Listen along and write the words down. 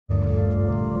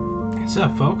What's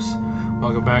up, folks?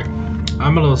 Welcome back.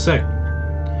 I'm a little sick,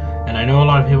 and I know a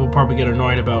lot of people probably get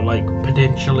annoyed about like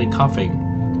potentially coughing.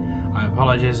 I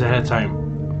apologize ahead of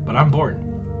time, but I'm bored.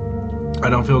 I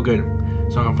don't feel good,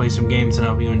 so I'm gonna play some games and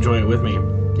hope you enjoy it with me.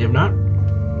 If not,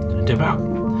 dip out.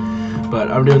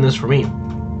 But I'm doing this for me,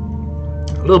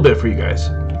 a little bit for you guys.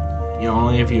 You know,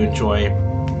 only if you enjoy,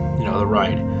 you know, the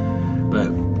ride. But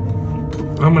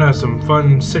I'm gonna have some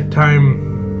fun, sick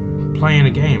time playing a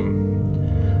game.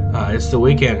 It's the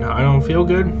weekend. I don't feel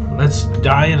good. Let's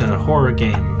die in a horror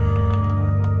game.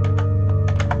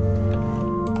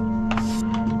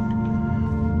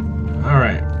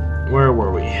 Alright, where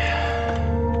were we?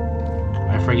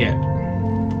 I forget.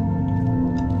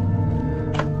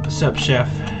 What's up, Chef?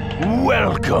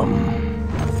 Welcome.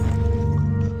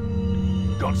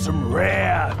 Got some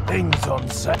rare things on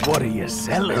sale. What are you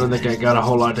selling? I don't think I got a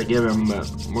whole lot to give him, but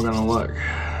we're gonna look.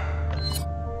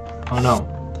 Oh no,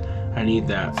 I need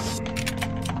that.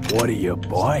 What are you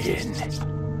buying?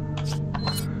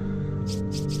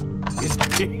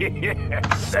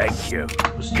 Thank you.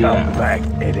 Let's do Come that. back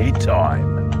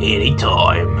anytime.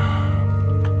 Anytime.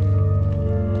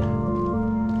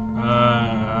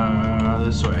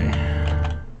 This way.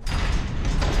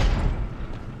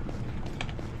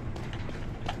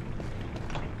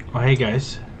 Oh, hey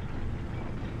guys.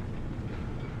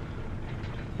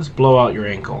 Let's blow out your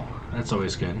ankle. That's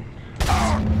always good.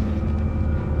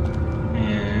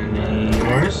 And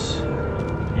yours.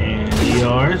 And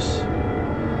yours.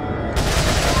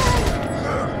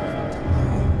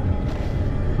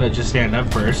 Let's just stand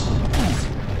up first.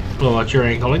 Blow out your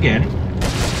ankle again.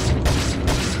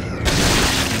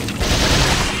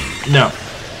 No.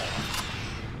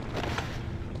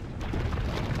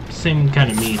 Seemed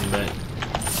kind of mean, but...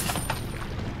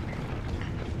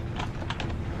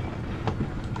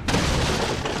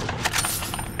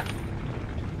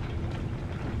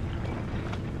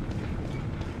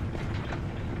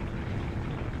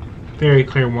 Very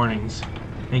clear warnings.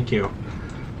 Thank you.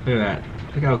 Look at that.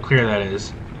 Look how clear that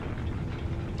is.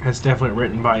 That's definitely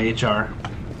written by HR.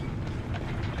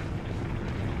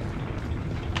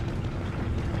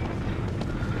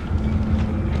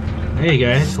 Hey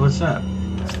guys, what's up?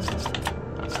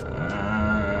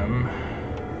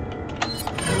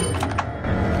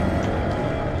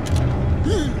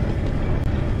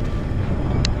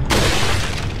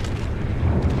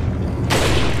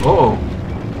 Oh.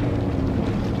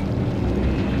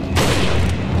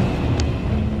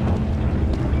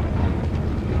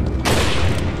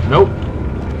 Nope.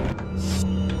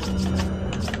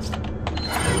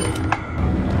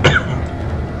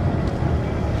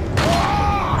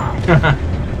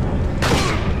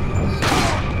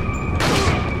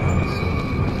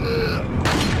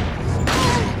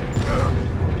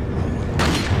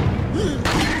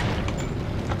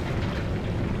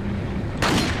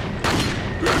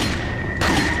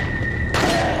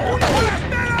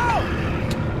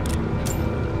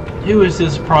 Who is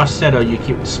this prostheto you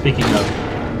keep speaking of?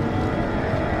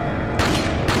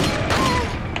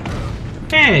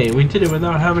 Hey, we did it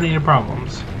without having any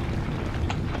problems.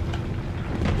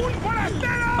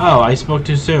 Oh, I spoke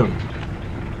too soon.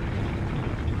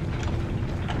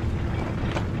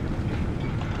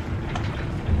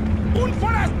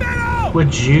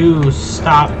 Would you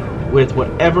stop with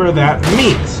whatever that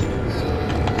means?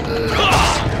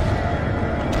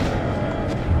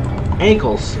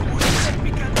 Ankles.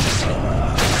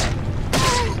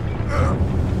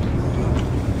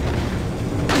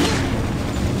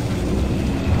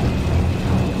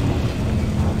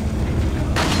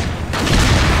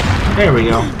 There we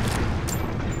go.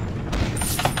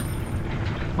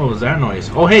 What was that noise?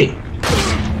 Oh, hey!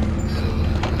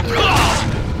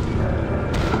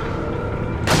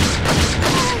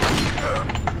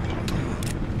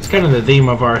 It's kind of the theme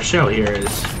of our show here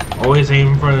is always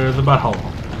aim for the butthole.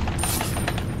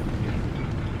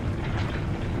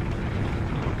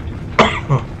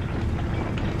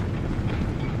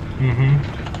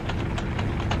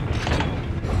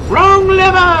 Wrong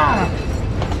lever!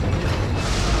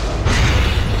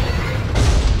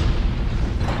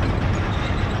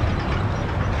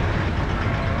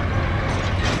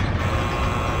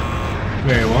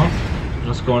 Very well.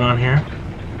 What's going on here?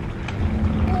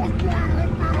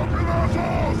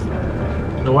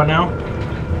 The what now?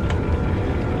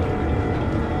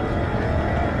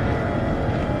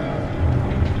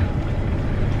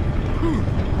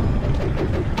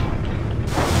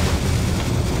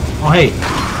 Oh, hey.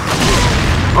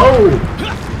 Oh!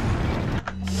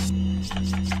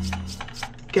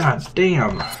 God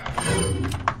damn.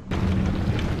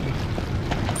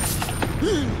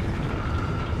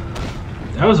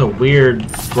 That was a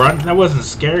weird grunt. That wasn't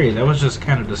scary. That was just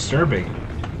kind of disturbing.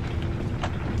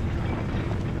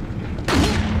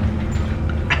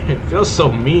 It feels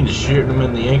so mean shooting him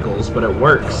in the ankles, but it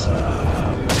works.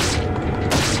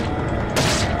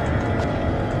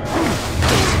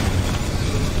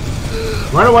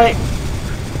 Run away!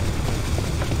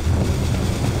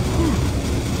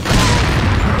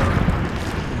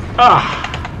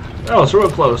 Ah! That was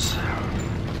real close.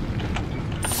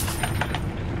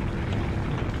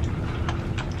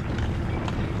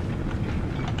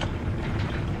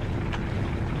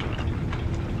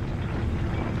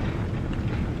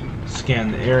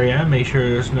 Scan the area, make sure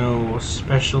there's no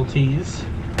specialties.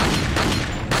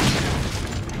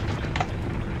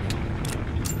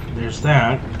 There's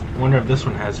that. Wonder if this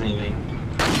one has anything.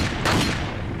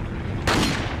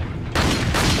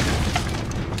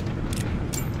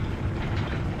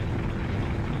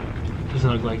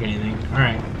 Doesn't look like anything.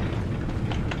 Alright.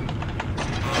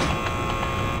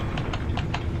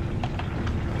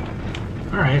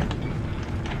 Alright.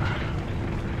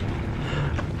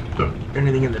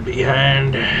 Anything in the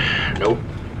behind? Nope.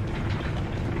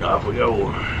 Off we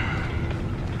go.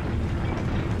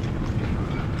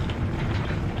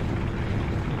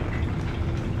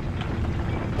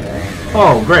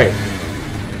 Oh, great.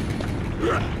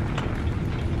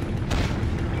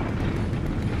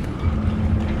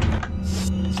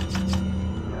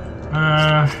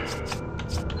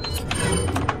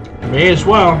 May as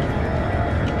well.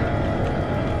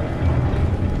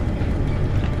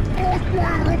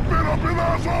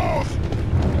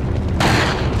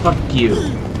 Fuck you.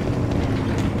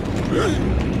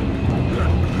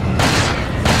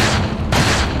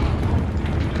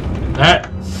 That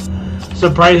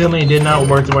surprisingly did not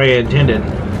work the way I intended.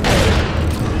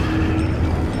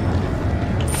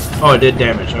 Oh, it did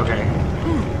damage, okay.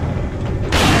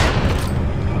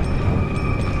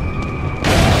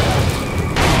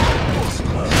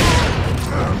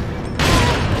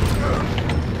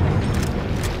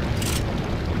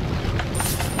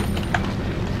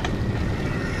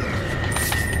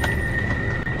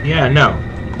 Yeah, no.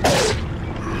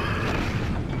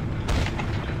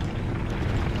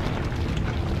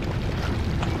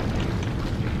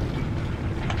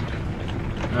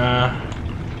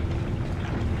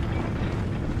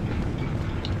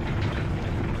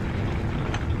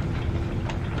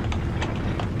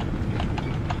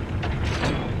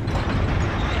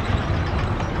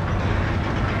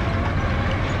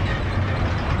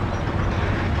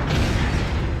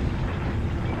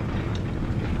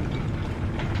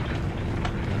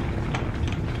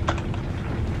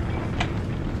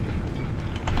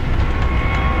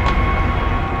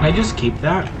 Can I just keep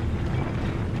that?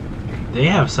 They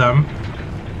have some.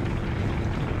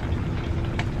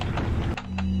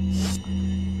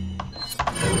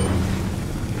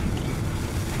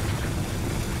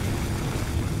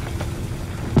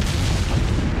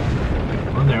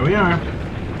 Well, there we are.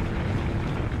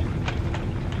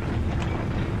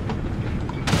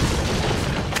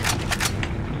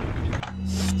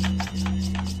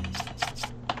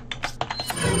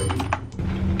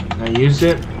 I used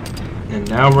it. And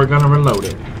now we're gonna reload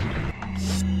it.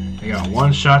 I got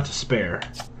one shot to spare.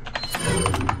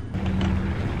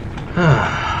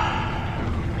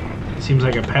 Seems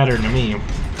like a pattern to me.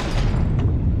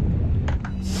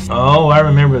 Oh, I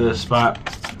remember this spot.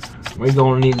 We're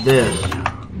gonna need this.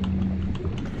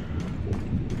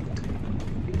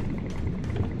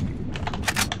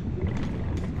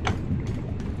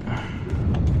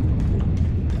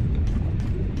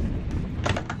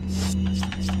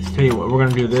 Tell you what, we're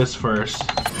gonna do this first.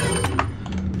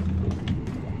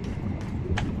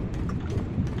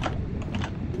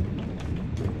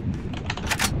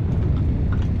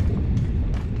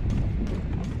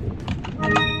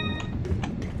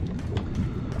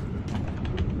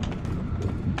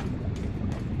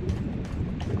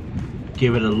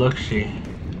 Give it a look-see.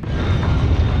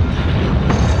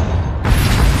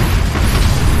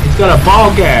 He's got a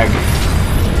ball gag.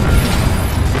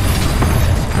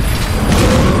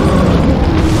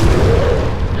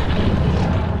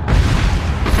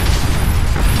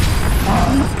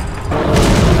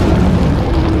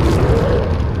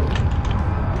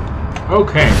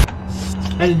 Okay.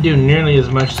 That didn't do nearly as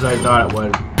much as I thought it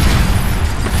would.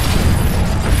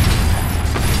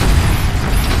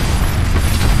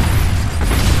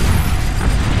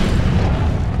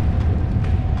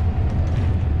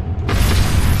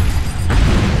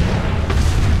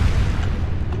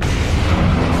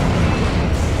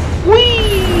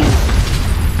 Whee!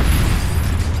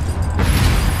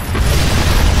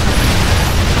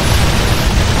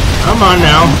 Come on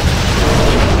now.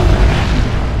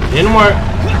 Didn't work.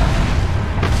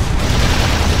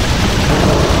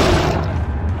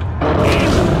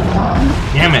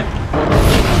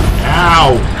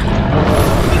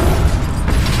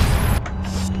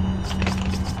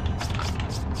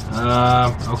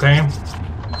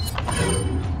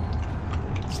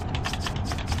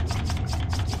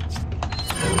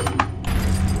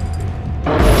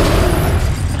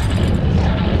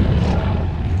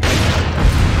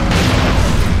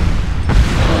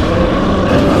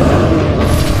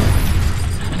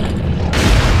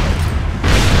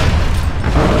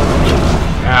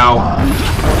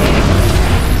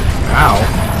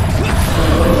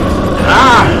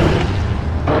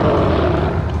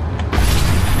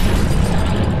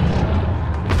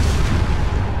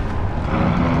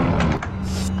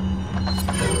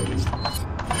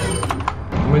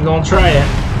 we gonna try it.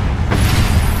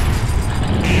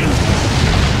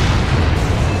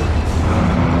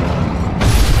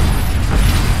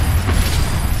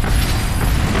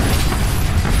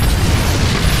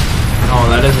 Oh,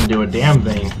 that doesn't do a damn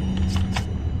thing.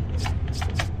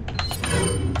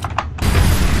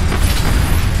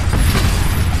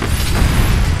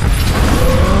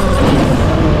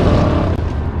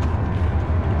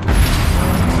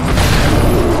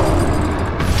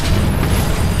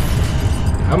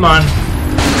 Come on.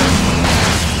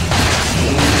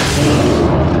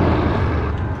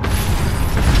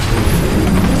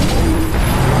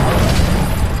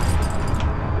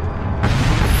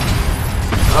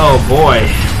 Oh boy,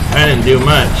 I didn't do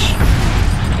much.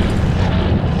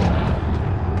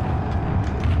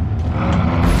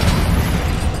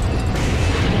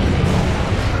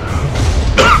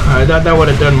 I thought that would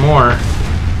have done more.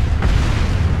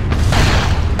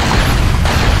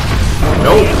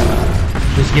 Nope.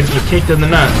 Just gets me kicked in the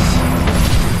nuts.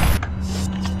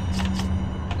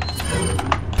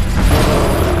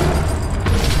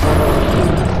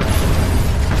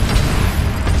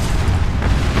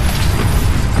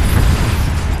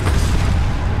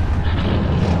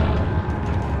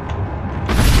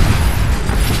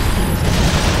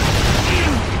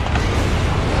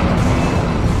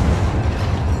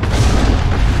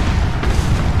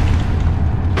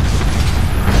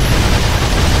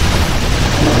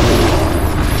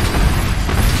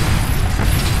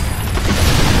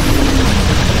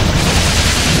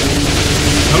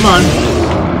 Come on.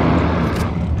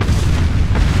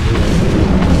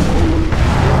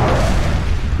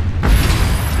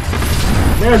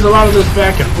 There's a lot of this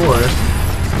back and forth.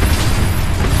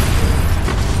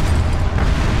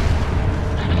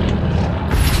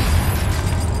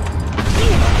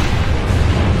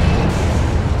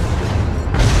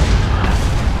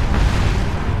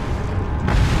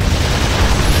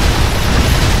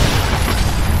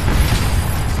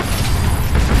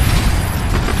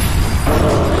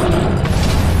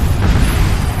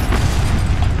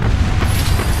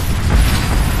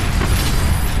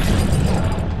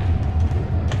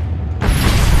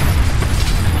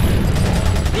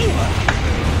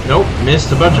 Nope,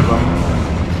 missed a bunch of them.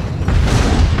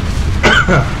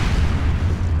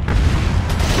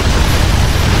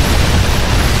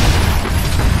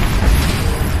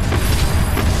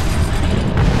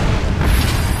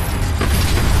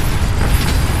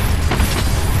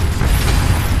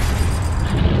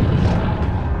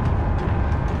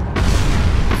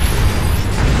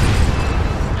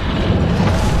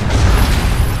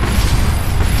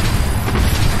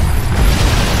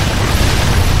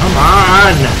 Come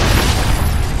on!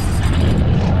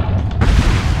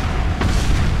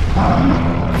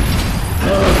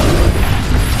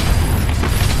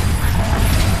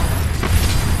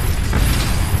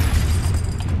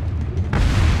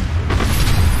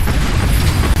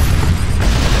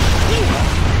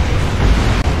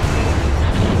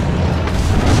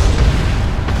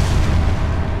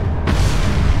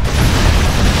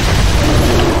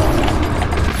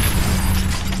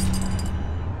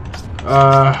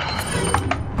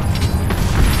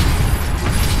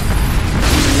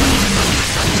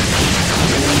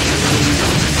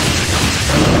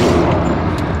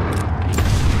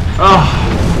 Oh.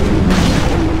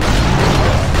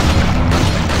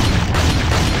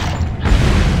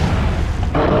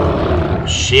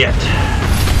 Shit.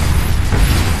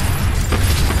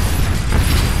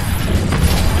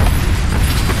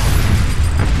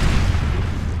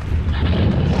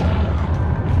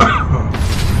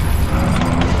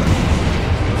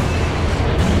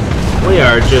 We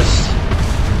are just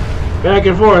back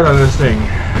and forth on this thing.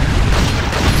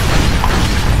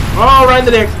 Oh, right in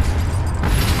the dick.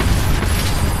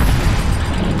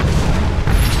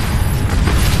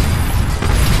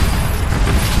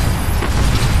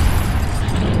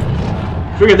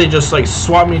 Figured they just like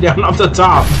swat me down off the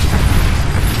top.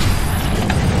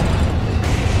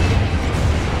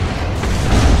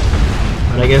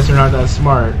 But I guess they're not that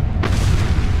smart.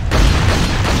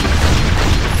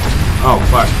 Oh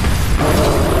fuck.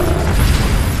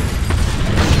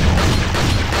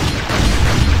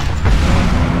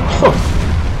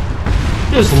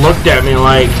 Just looked at me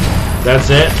like, that's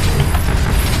it.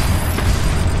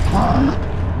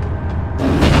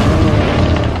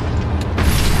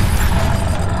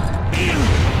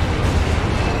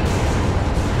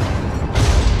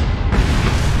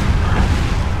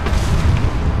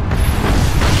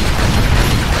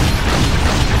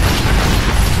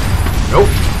 Nope.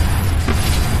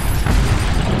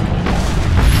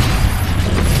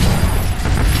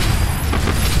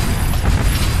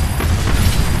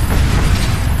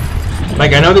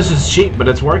 Like, I know this is cheap, but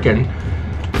it's working.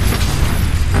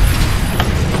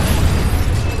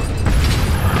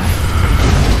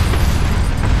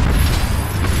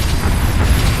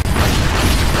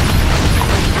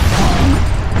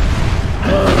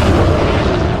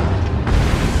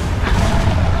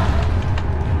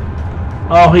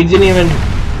 Oh, he didn't even...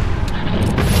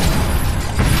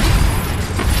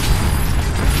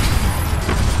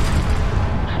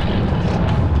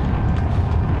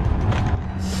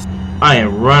 I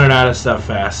am running out of stuff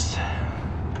fast.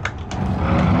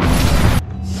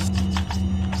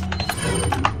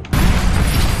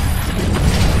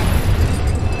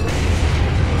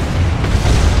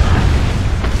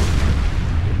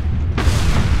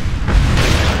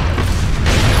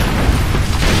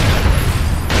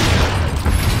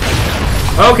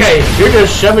 Okay, you're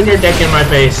just shoving your dick in my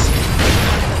face.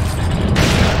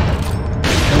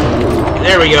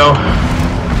 There we go.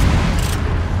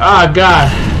 Oh, God.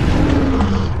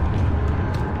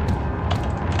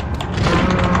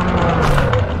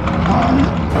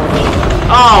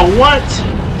 Oh, what?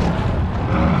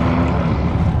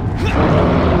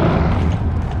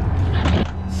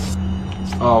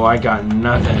 Oh, I got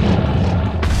nothing.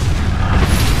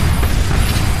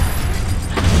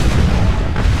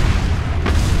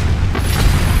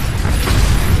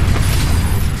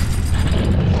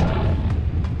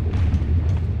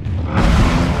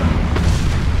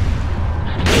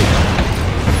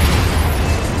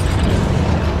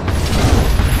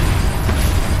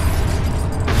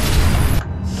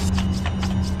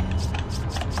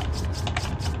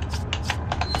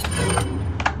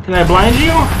 Can I blind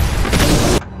you?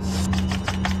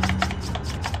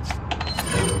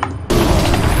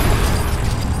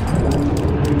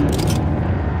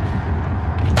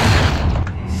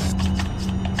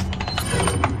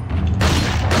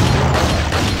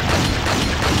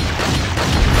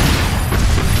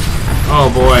 Oh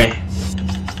boy.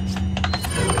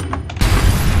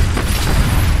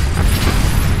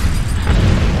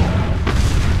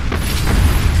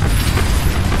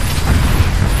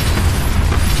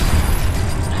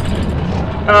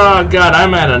 Oh God,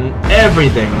 I'm at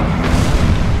everything.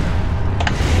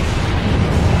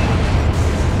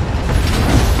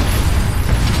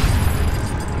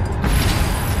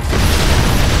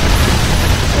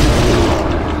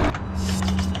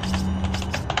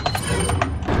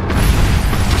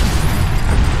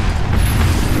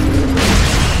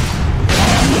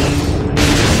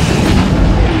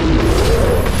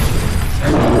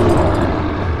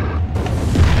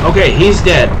 Okay, he's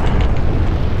dead.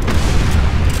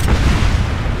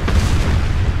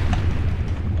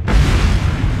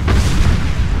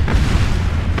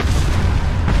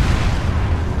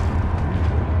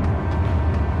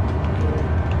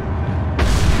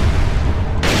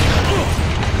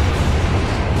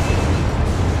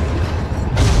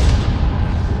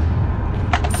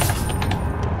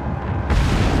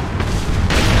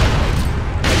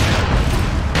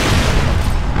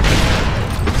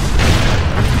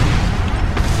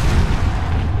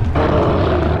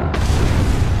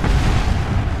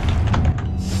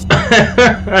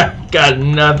 Got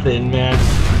nothing, man.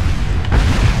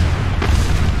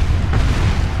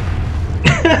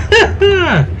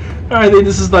 I think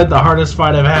this is like the hardest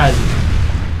fight I've had.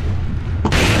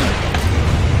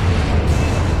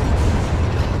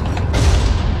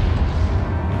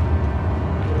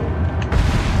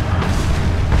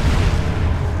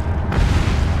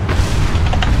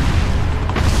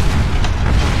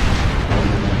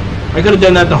 I could have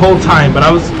done that the whole time, but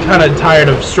I was kind of tired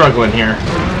of struggling here.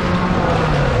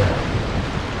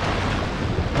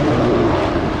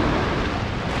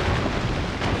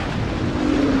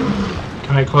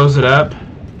 Can I close it up?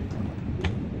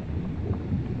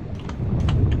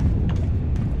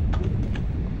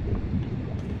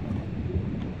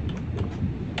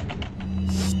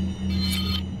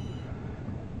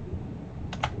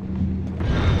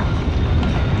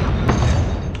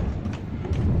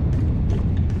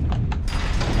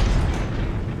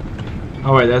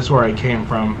 Oh wait, that's where I came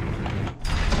from.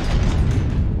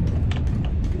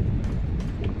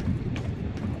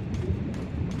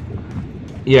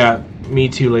 Yeah, me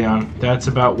too, Leon. That's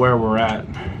about where we're at.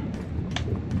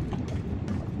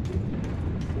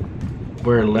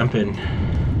 We're limping.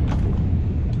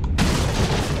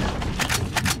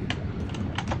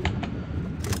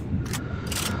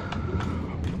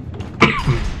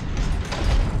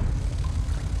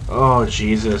 Oh,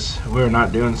 Jesus. We're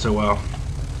not doing so well.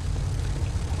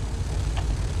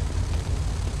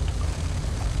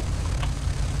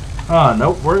 Oh,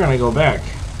 nope. We're gonna go back.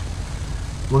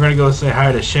 We're gonna go say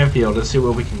hi to Sheffield to see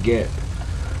what we can get.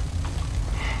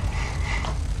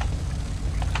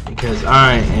 Because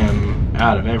I am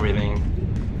out of everything.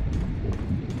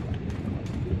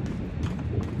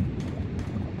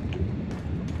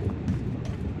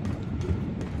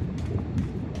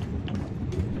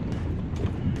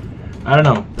 I don't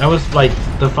know. That was like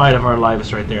the fight of our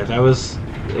lives right there. That was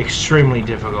extremely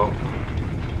difficult.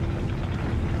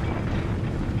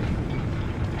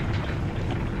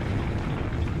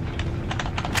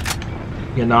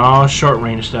 Getting all short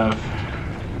range stuff.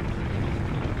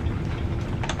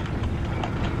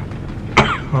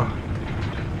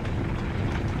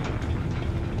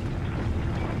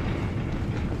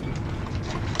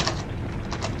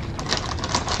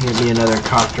 Give me another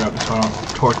cough drop so I don't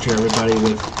torture everybody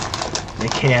with my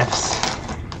calves.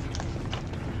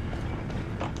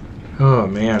 Oh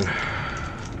man.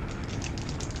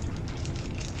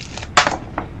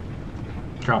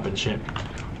 Dropping shit.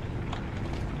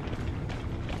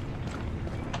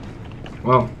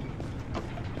 Well,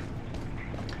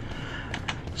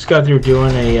 just got through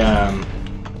doing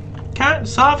a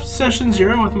soft session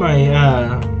 0 with my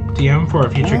DM for a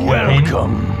future campaign.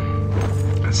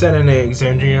 Set in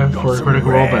Alexandria for a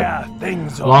Critical Role, but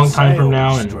a long time from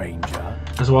now, and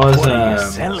as well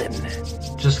as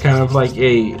just kind of like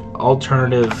a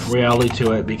alternative reality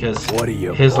to it because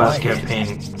his last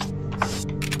campaign.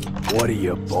 What are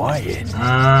you buying? Can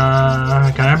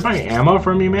I buy ammo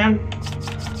from you, man?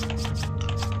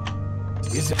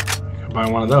 Is it? I can buy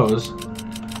one of those.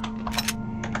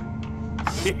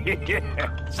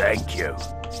 Thank you.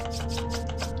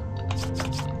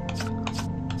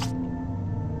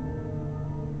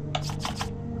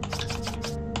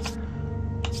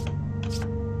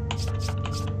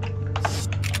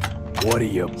 What are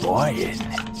you buying?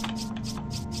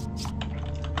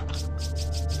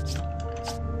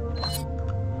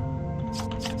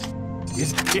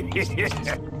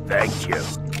 Thank you.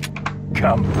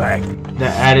 Come back.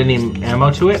 That added any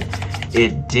ammo to it?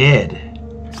 It did.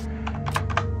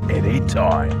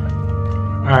 Anytime.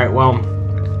 Alright, well.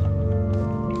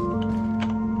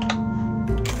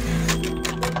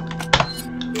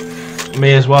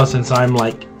 May as well since I'm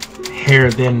like here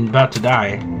then about to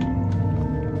die.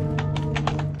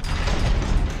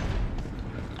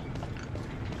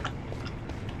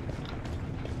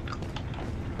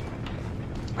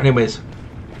 Anyways,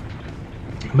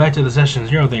 back to the session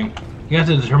 0 thing. You have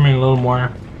to determine a little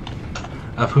more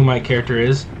of who my character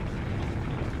is.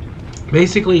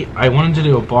 Basically, I wanted to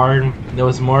do a bard that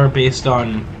was more based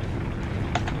on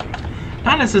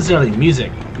not necessarily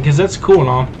music, because that's cool and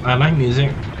all. I like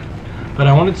music, but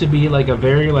I wanted to be like a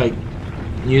very like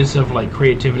use of like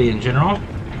creativity in general.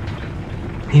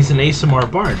 He's an ASMR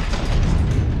bard.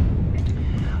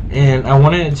 And I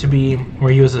wanted it to be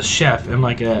where he was a chef in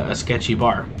like a sketchy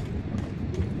bar.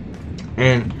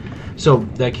 And so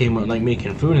that came with like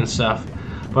making food and stuff.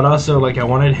 But also like I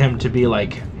wanted him to be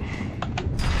like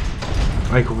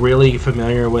really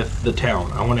familiar with the town.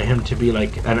 I wanted him to be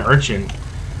like an urchin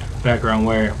background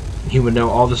where he would know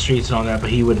all the streets and all that, but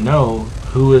he would know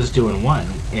who is doing what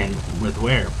and with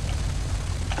where.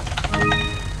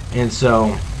 And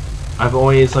so I've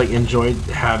always like enjoyed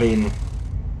having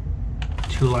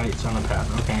 2 lights on the path.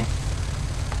 Okay.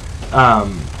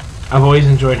 I've always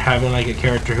enjoyed having like a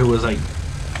character who was like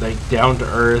down to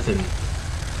earth, and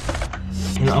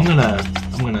you know I'm gonna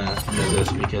do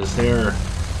this because they're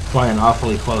flying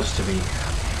awfully close to me.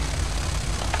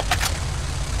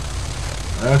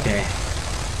 Okay.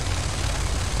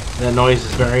 That noise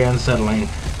is very unsettling.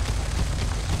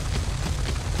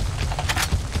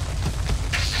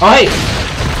 Oh hey!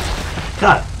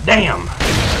 God damn!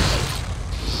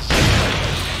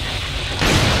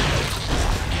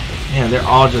 Man, they're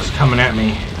all just coming at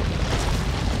me.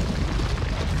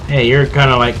 Hey, you're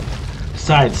kind of like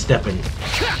sidestepping.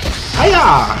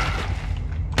 Hiya!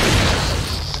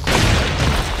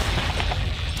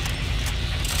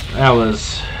 That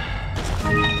was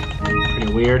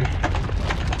pretty weird.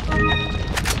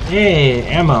 Hey,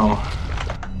 ammo.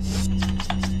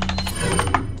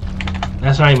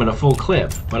 That's not even a full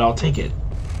clip, but I'll take it.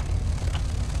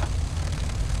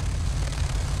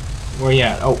 Where you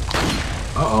at? Oh.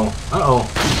 Uh-oh. Uh-oh.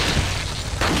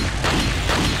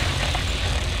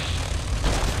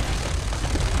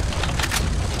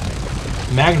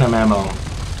 Magnum ammo.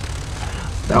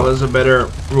 That was a better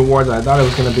reward than I thought it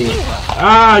was going to be.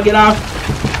 Ah, get off!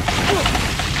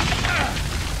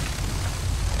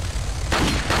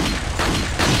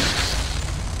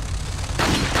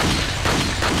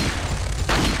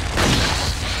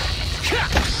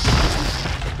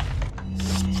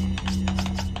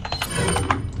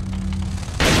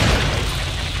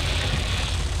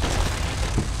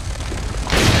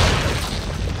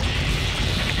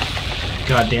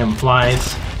 Goddamn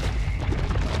flies.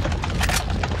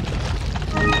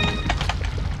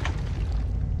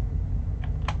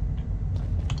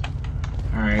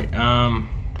 Alright,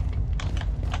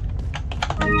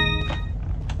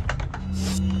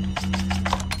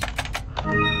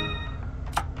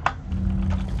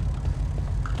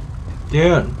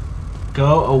 dude,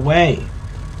 go away.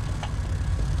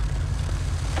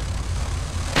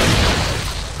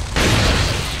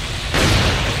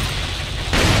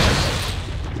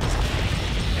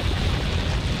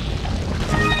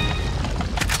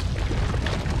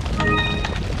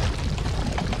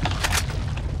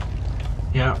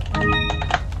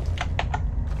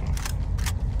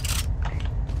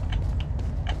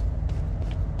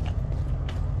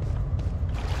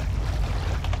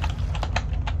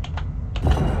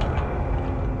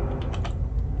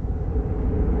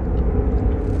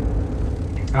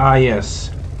 Ah,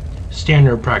 yes.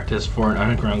 Standard practice for an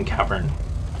underground cavern.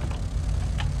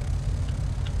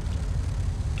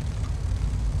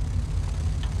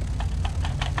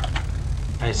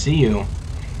 I see you.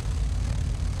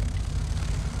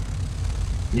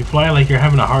 You fly like you're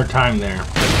having a hard time there.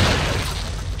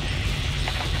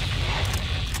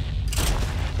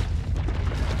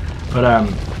 But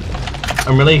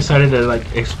I'm really excited to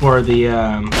like explore the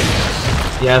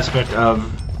aspect of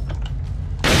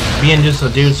being just a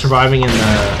dude surviving in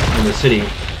the city.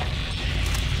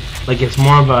 Like it's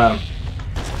more of a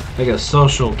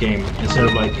social game instead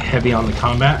of like heavy on the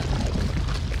combat.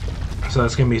 So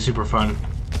that's gonna be super fun.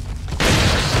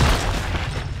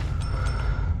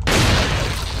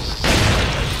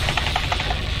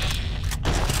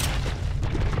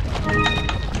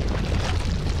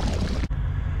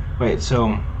 Wait,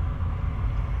 so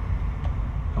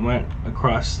I went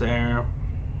across there,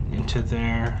 into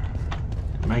there.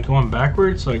 Am I going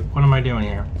backwards? Like, what am I doing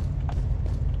here?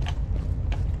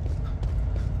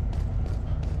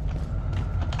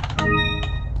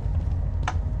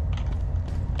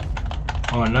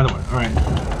 Oh, another one. Alright.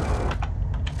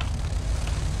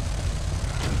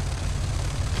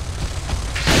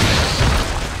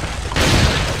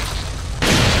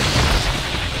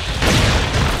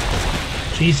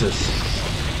 Jesus.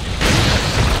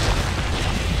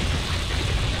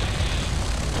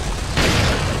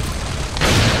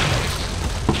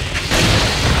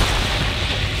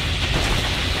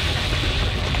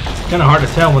 It's kind of hard to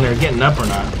tell when they're getting up or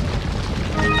not.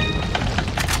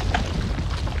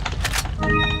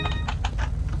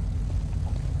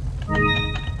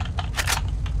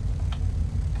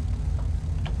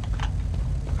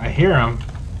 I hear him,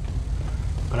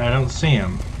 but I don't see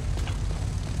him.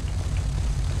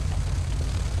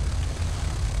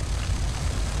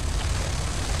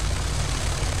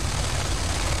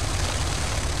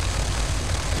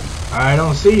 I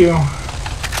don't see you.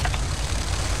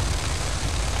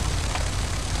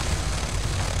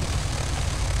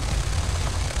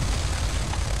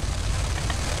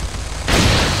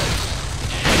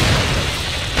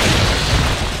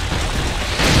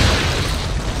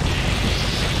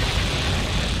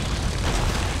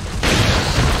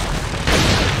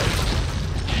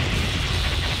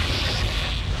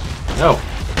 No.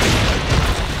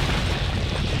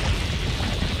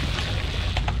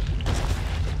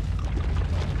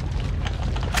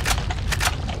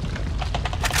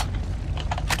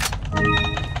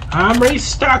 I'm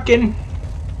restocking.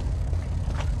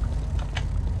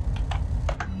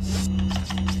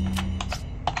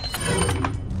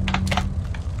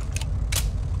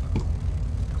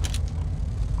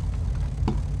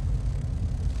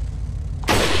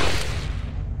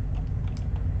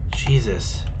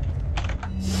 Jesus.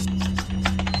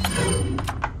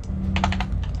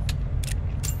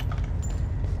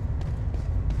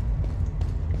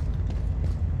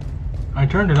 I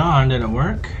turned it on, did it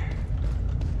work?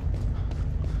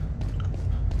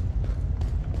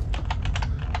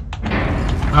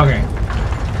 Okay.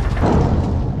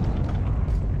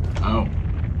 Oh.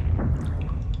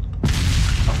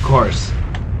 Of course.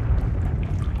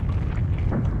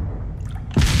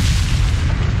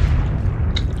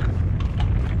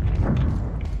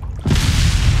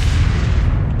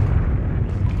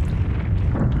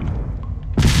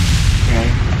 Okay,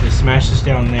 it smashes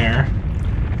down there.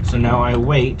 So now I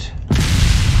wait.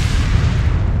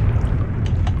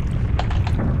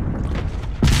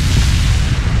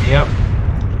 Yep.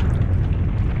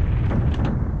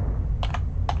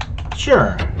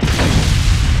 Sure.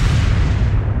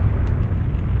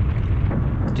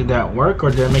 Did that work or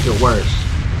did it make it worse?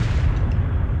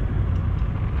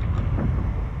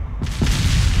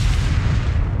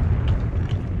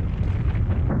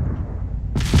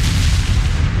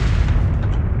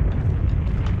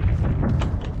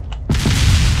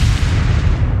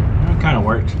 It kind of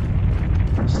worked.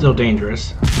 Still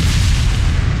dangerous.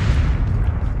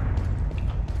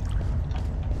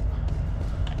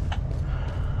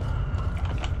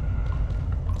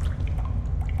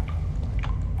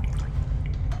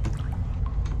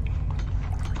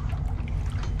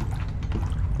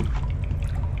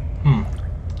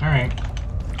 Alright.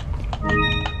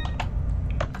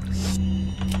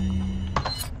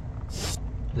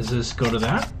 Does this go to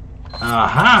that?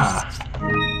 Aha!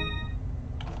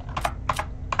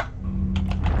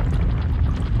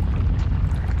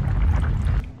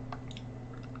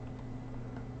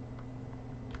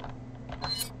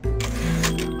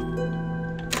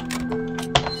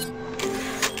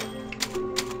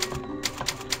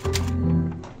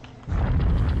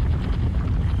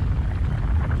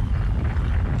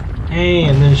 Hey,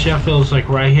 and then Sheffield's like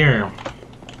right here.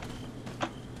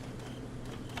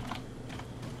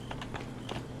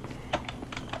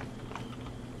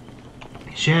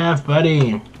 Chef,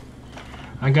 buddy.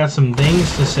 I got some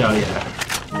things to sell you.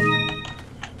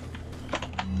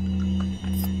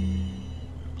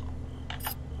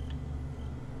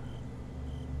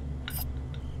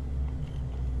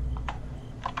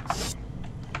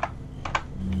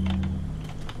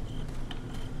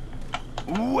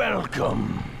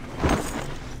 Welcome.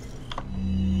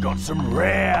 Got some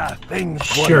rare things.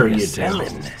 Sure you do.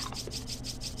 Selling?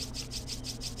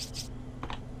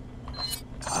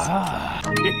 Ah.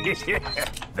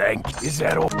 Thank. Is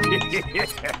that all?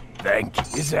 Thank.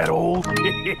 Is that all?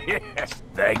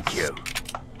 Thank you.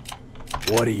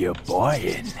 What are you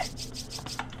buying?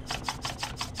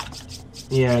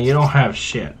 Yeah, you don't have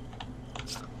shit.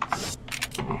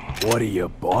 What are you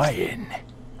buying?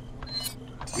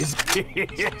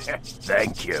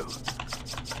 Thank you.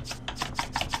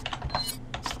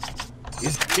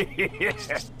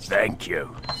 Thank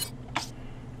you.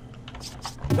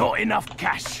 Not enough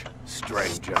cash,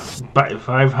 stranger. By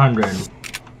 500.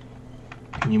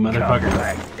 You motherfucker. Come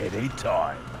back any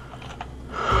time.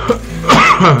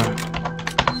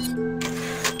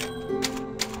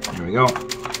 Here we go.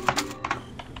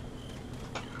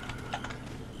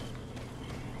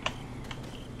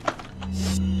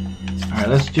 Alright,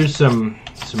 let's do some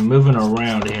moving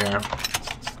around here.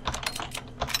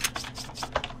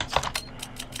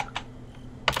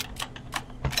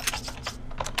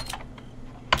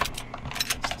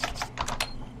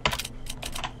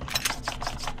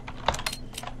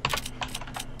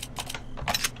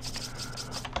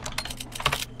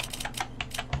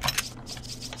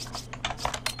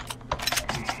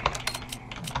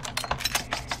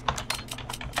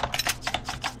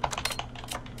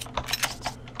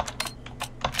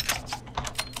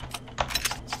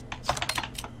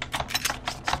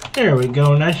 There we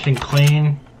go, nice and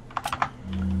clean.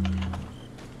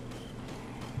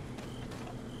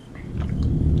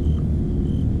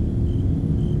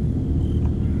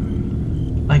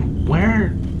 Like,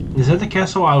 where? Is that the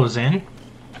castle I was in?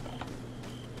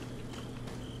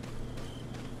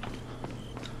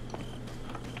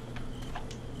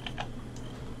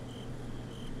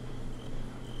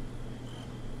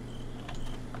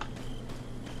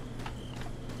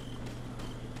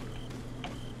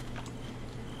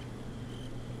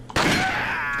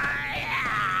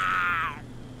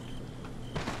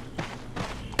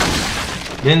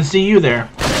 Didn't see you there.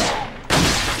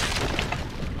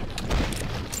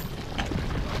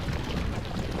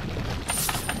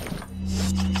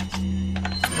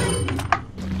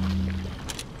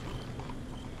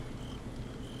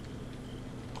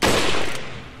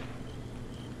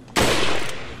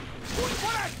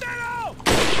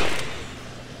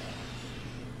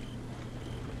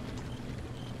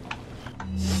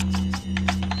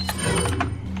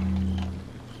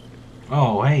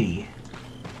 Oh, hey.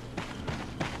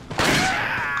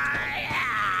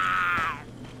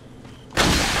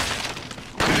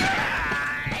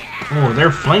 Oh,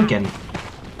 they're flanking.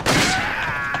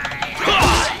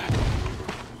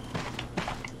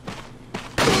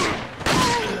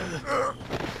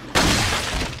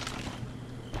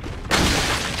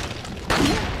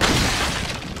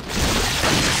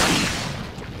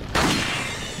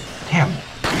 Damn.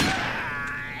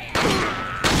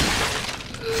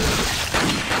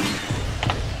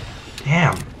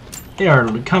 Damn. They are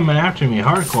coming after me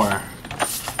hardcore.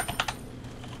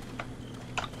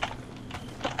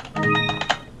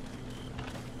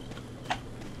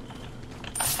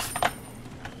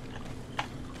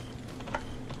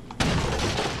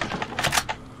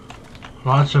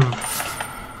 Lots of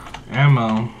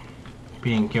ammo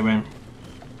being given.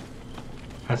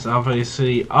 That's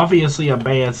obviously a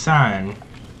bad sign.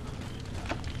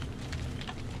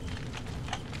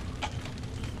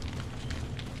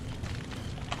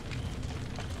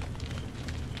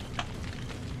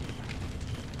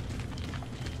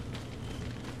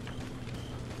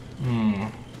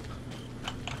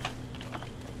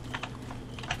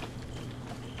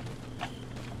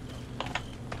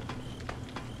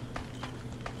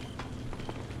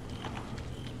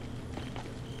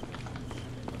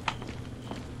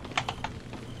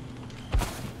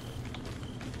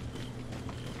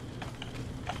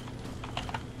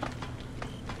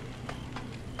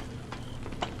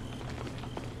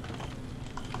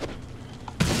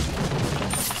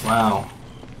 Wow.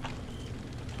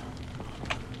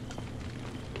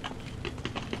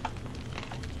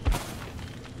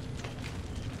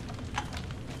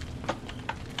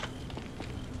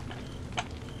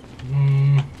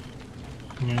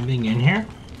 Anything in here?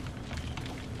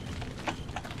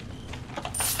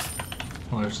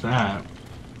 Well, there's that.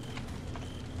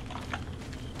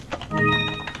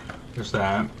 There's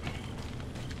that.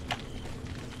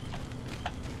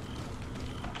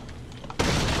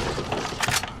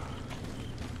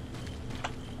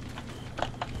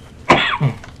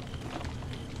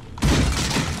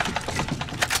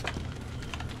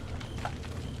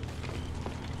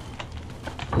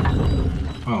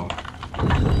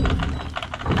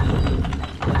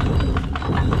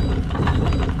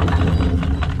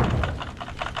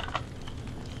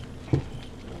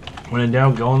 When in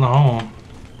doubt, go in the hole.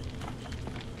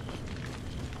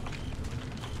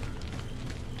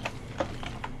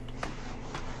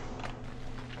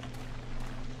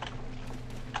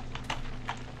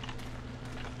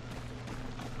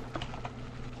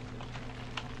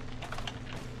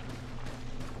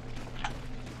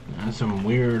 There's some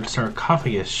weird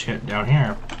sarcophagus shit down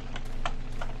here.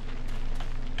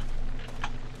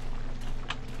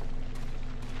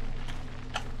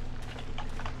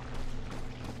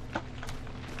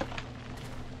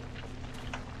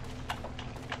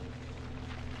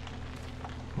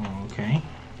 Okay.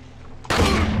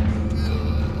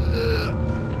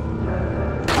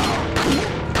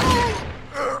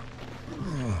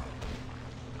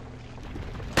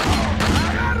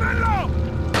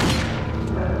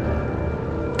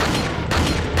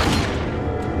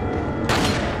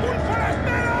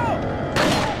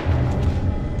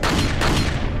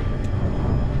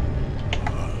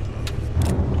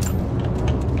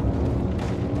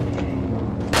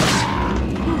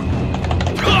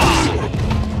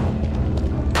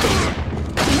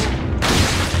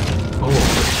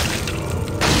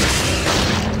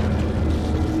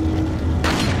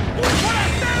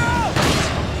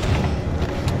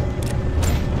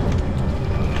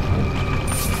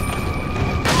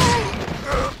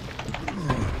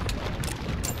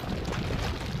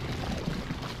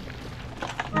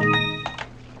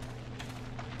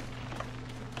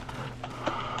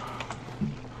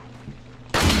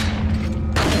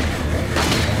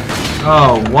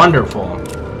 Oh, wonderful.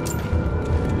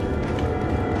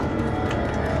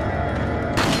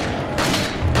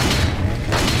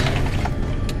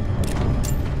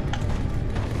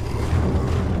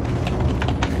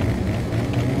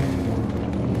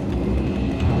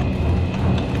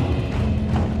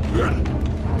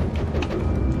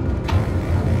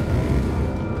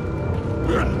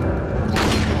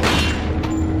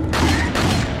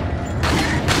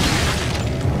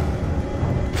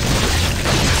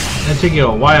 It took you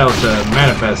a while to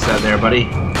manifest that there, buddy.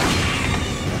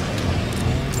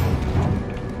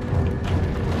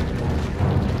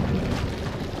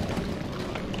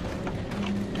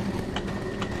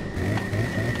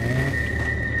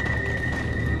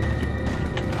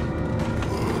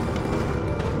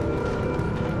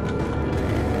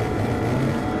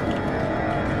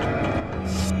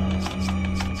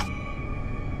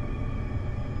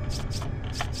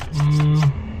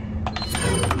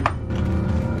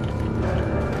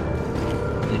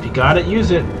 If you got it,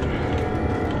 use it.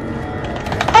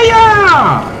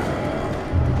 Hiya!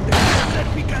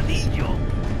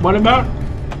 What about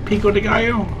Pico de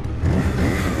Gallo?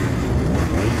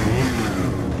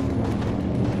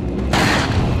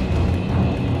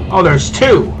 Oh, there's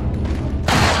two.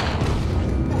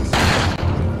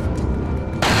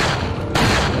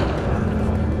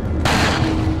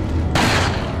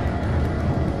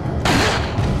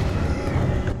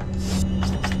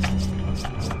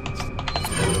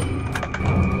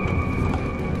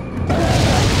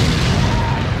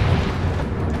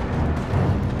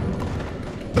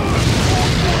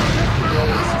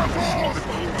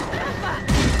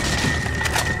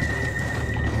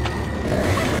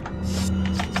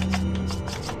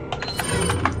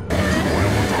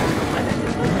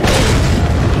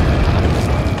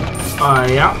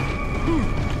 Yeah.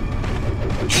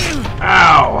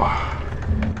 Ow.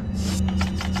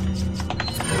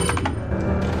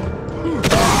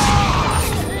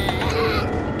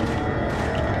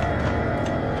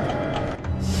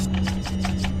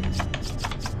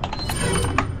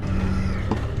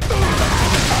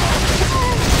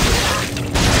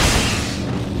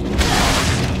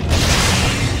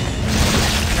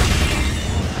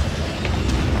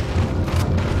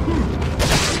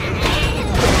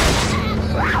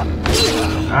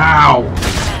 Ow!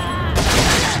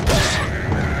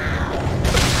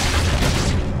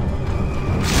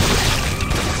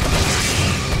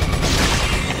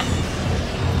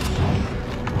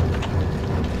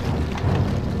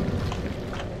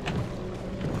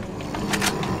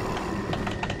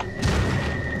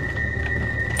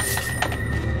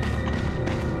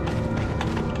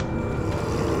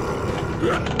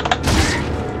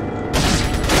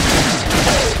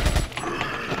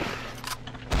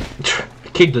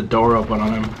 Kick the door open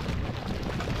on him.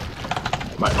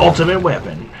 My ultimate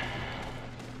weapon.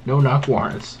 No knock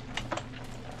warrants.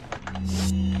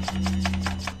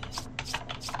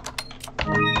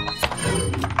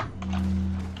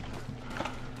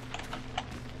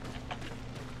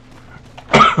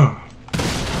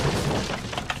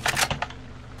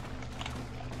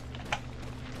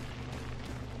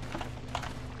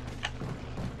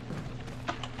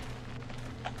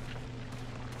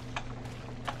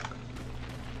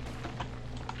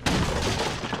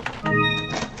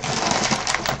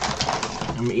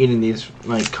 I'm eating these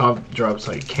like cough drops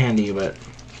like candy, but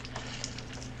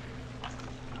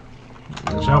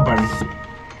let's open.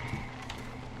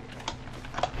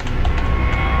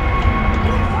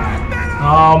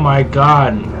 Oh my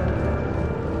god.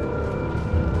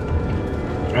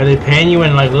 Are they paying you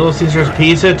in like Little Caesar's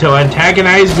Pizza to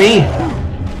antagonize me?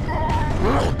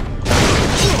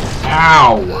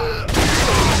 Ow.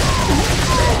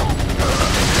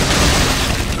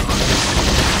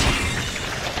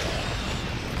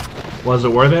 Was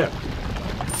it worth it?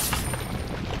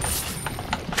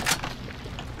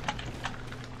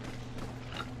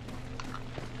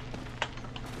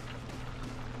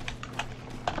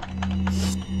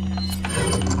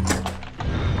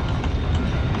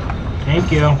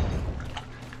 Thank you.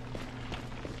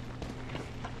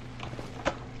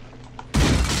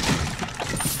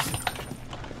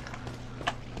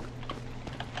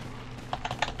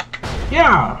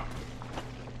 Yeah.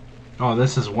 Oh,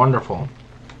 this is wonderful.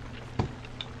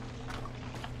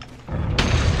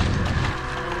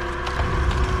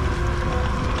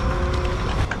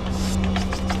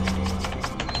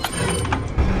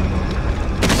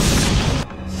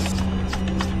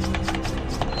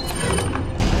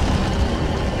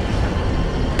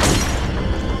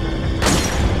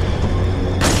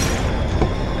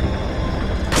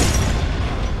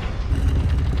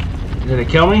 Did it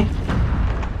kill me?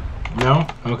 No?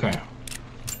 Okay.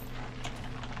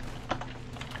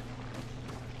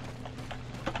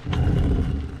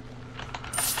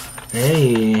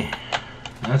 Hey,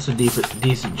 that's a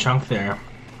decent chunk there.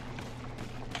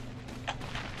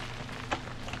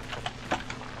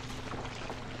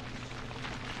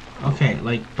 Okay,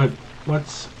 like, but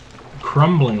what's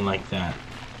crumbling like that?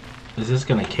 Is this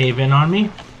gonna cave in on me?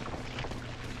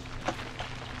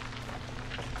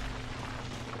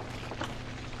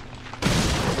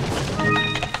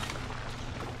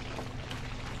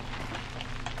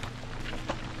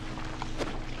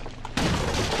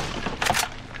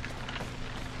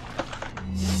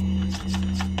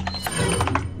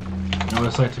 I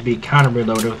always like to be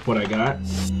counter-reloaded with what I got.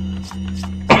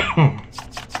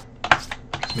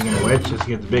 Speaking of which, just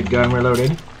get the big gun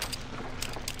reloaded.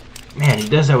 Man, he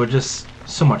does that with just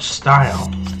so much style.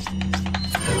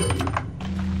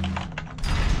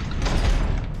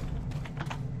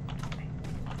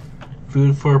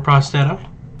 Food for prostetto?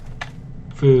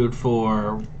 Food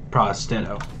for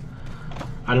prostetto.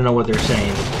 I don't know what they're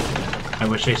saying. I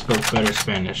wish I spoke better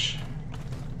Spanish.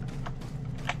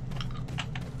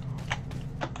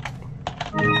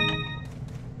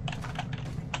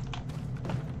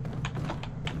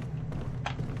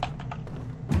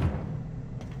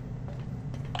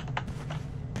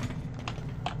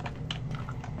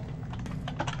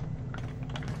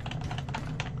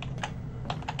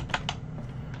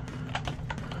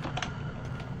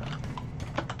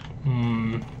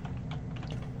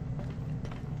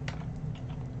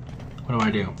 What do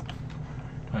I do?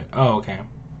 Oh, okay.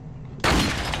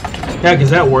 Yeah, because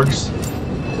that works.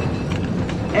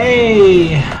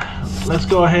 Hey! Let's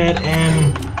go ahead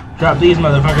and drop these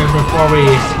motherfuckers before we...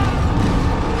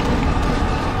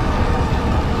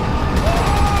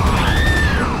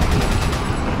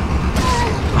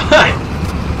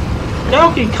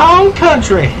 Donkey Kong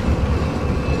Country!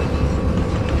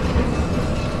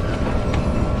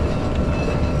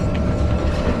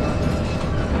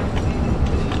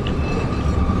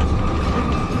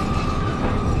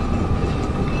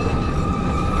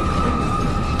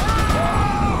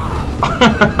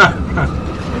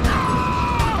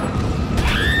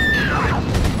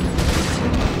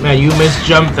 Man, you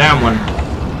misjumped that one.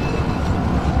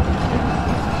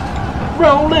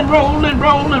 Rolling, rolling,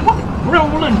 rolling,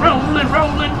 rolling, rolling,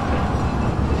 rolling.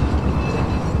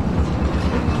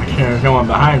 There's no one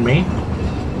behind me.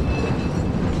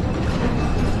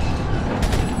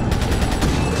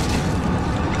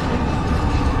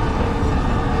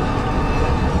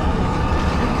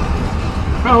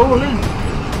 Rolling,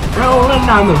 rolling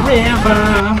on the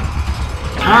river.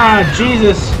 Ah,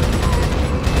 Jesus.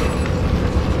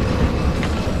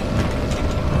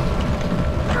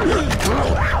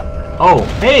 Oh,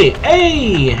 hey,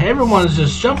 hey! Everyone's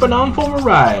just jumping on for a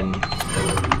ride.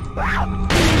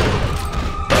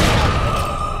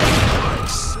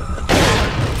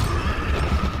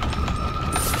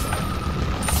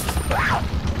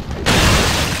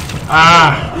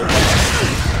 Ah!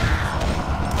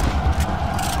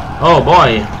 Oh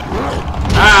boy!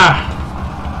 Ah!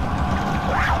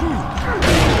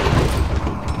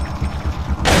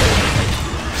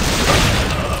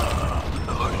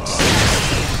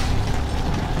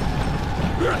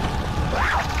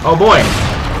 Oh boy!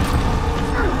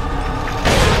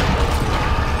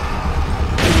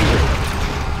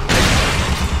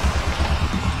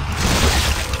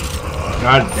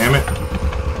 God damn it.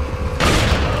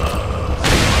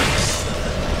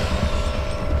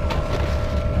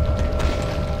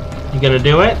 You gonna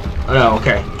do it? Oh,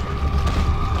 okay.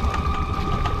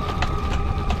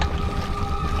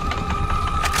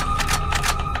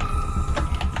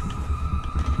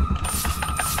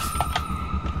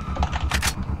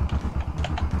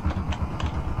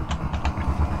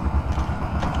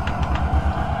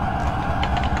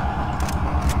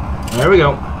 There we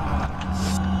go.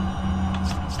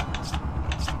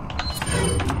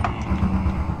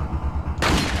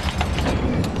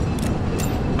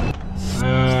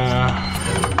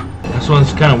 This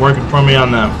one's kind of working for me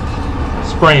on the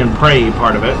spray and pray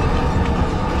part of it.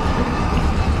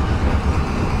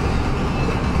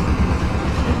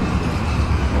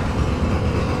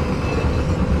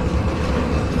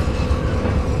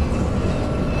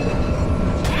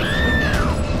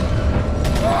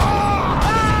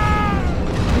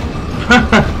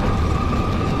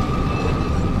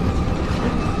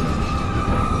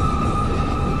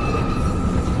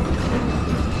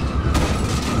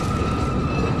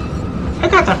 I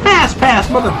got the fast pass,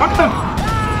 motherfucker!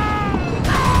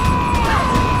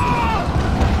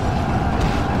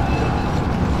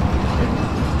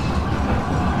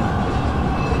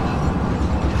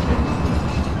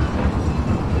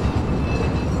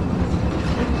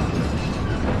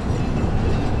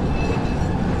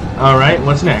 Alright,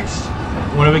 what's next?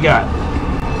 What do we got?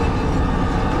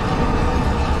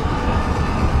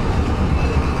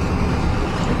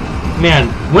 Man,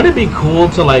 wouldn't it be cool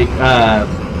to like,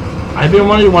 I've been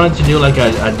wanting to do like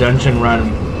a dungeon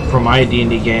run for my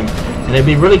D&D game, and it'd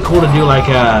be really cool to do like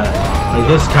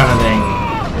this kind of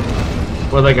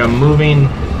thing, with like a moving.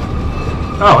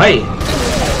 Oh hey,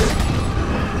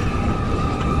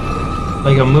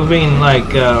 like a moving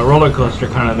like roller coaster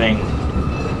kind of thing.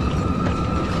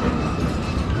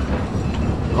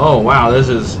 Oh wow, this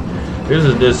is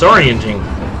disorienting.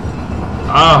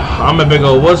 I'm a big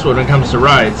old wuss when it comes to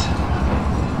rides.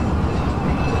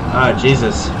 Ah,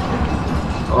 Jesus.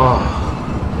 Oh.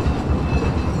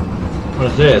 What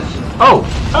is this? Oh!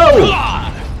 Oh!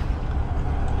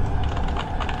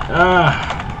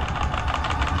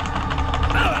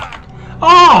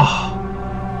 Oh!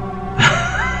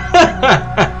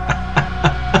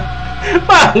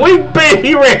 My weak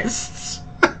baby wrists!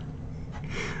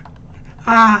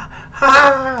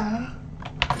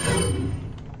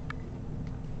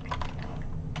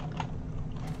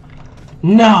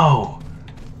 No!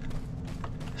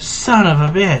 Son of a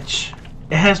bitch!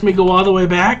 It has me go all the way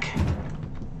back?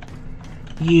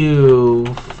 You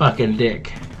fucking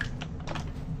dick.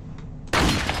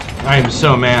 I am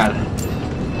so mad.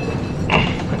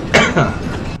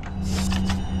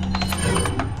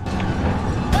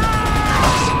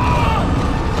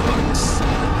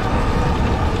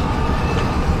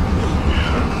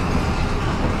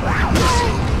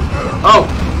 Oh!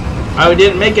 I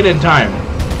didn't make it in time.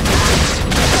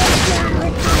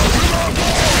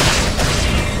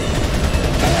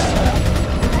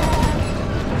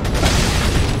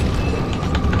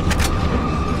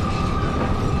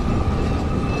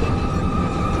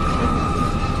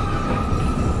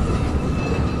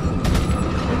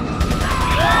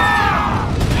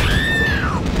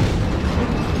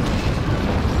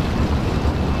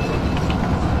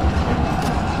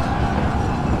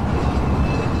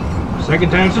 Second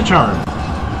time's the charm.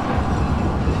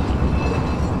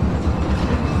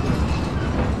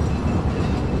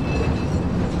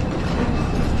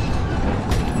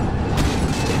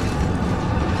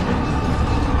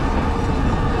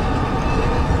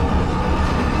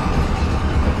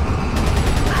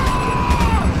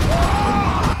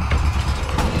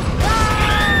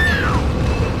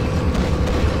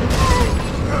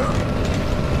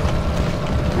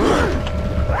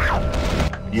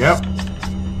 Yep.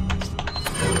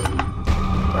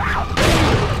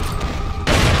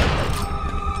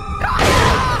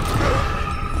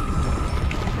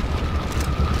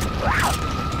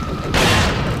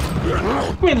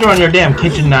 You ain't throwing your damn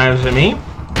kitchen knives at me.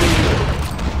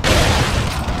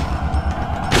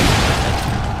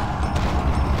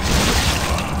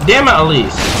 Damn it,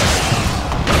 Elise.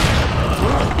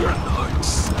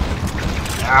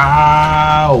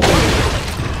 Ow.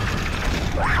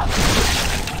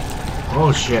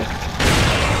 Oh shit.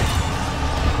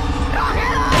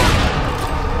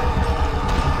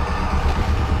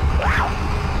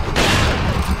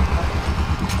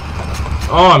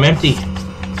 Oh, I'm empty.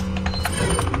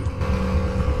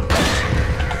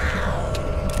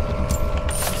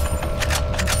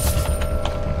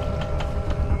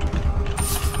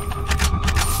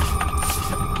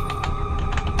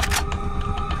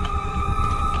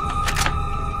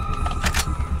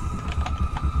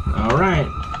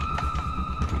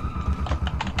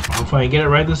 Hopefully I get it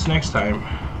right this next time.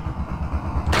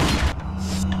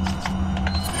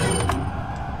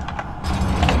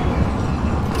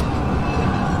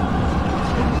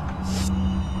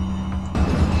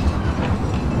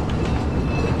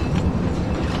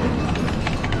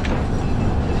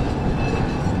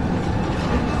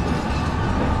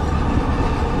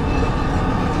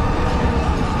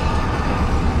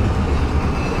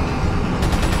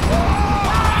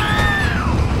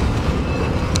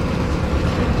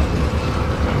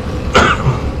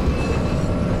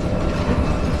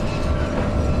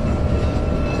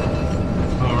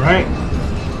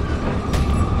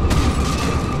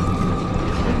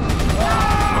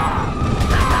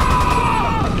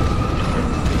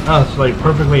 Oh, it's like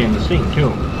perfectly in the sync too.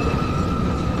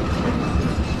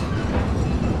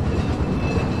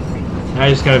 Now I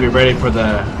just gotta be ready for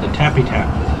the tappy tap.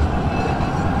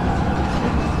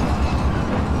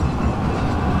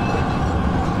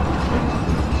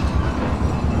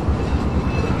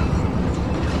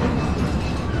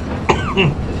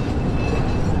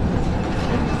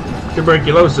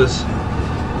 Tuberculosis.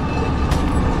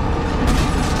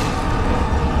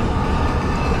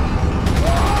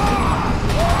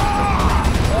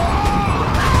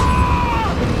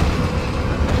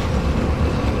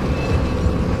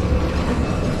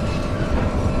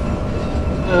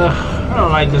 I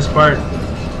don't like this part.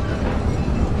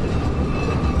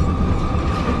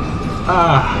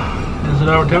 Is it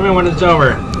over? Tell me when it's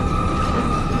over.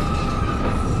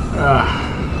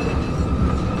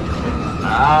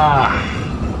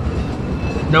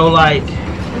 No light.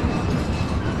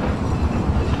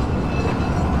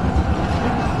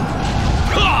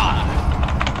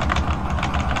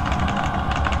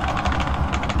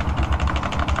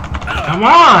 Come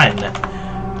on!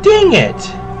 Dang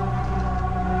it!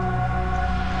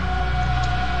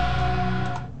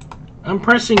 I'm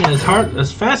pressing it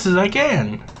as fast as I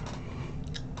can.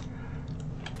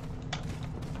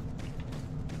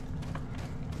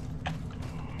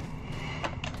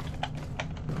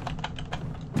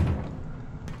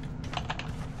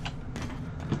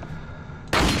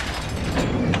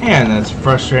 Man, that's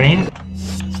frustrating.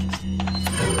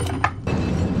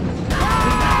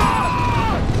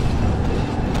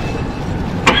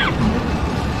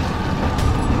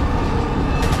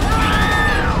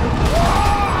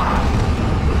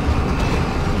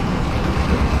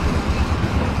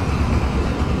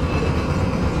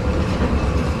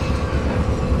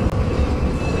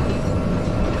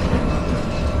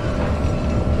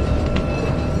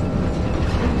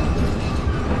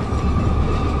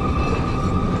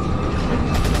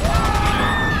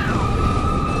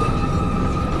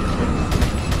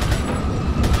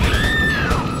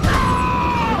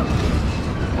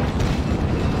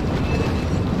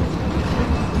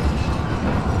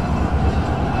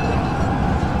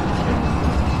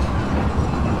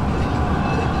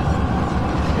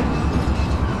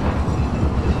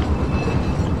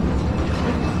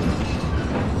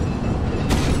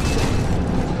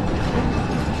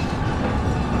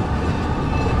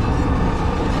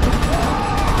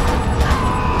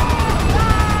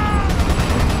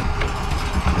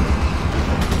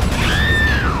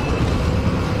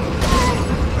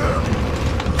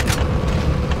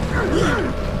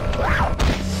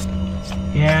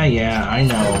 Yeah, I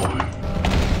know.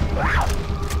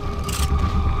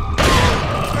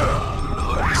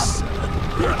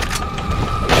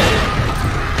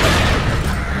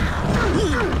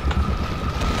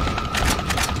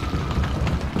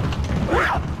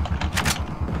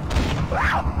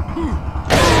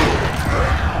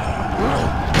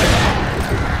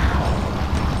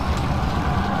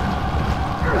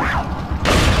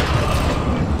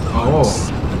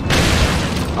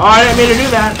 Oh, I didn't mean to do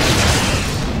that.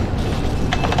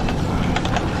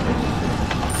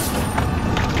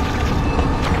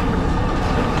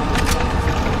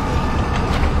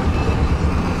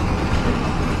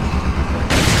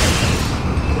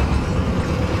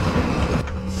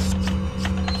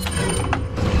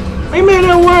 We made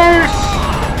it worse!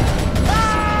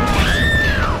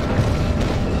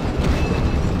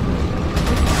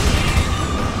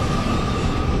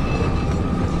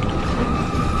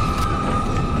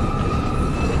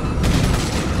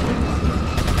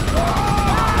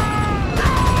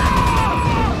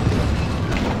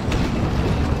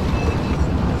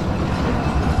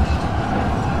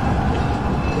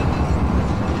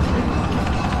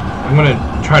 I'm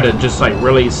gonna try to just like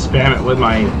really spam it with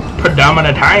my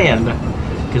predominant hand,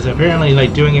 because apparently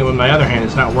like doing it with my other hand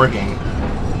is not working.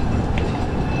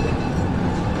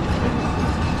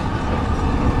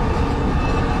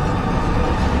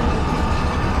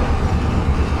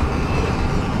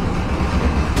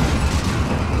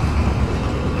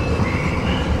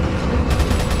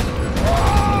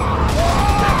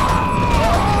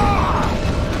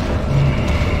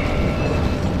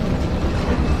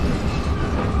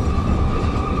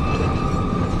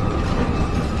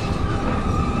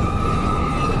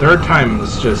 Third time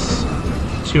was just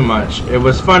too much. It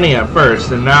was funny at first,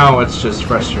 and now it's just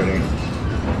frustrating.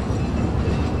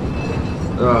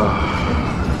 Ugh.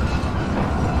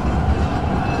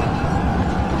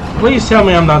 Please tell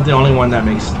me I'm not the only one that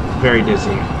makes very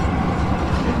dizzy.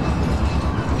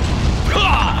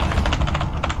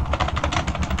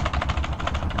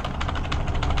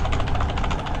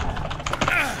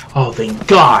 Oh, thank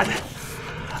God.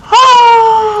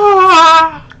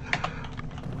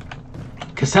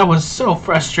 Because that was so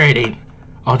frustrating.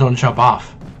 Oh, don't jump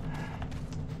off.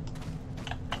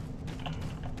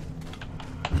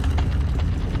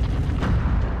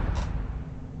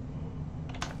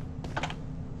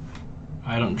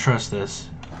 I don't trust this.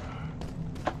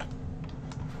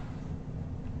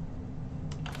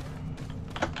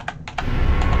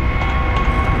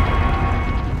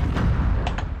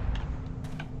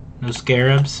 No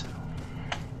scarabs.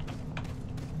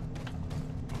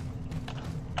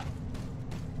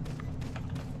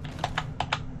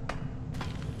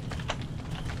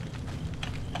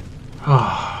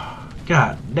 Oh,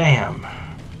 God damn.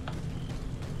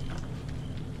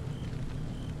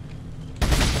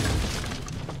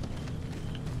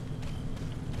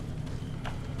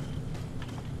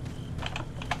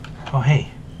 Oh,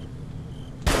 hey.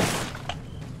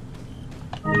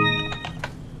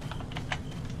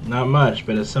 Not much,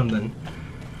 but it's something.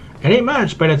 It ain't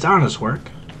much, but it's honest work.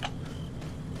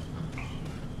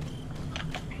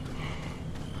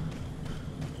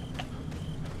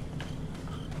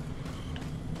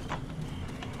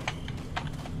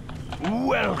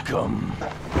 Welcome.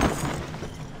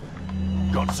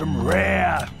 Got some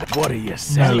rare. What are you No,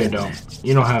 selling? you don't.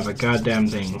 You don't have a goddamn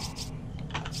thing.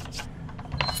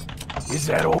 Is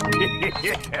that all?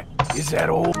 Is that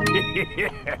all?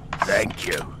 Thank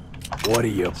you. What are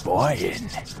you buying?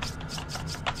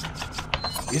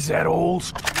 Is that all?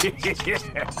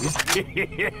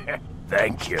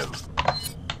 Thank you.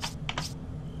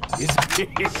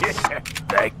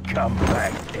 They come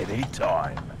back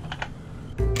anytime.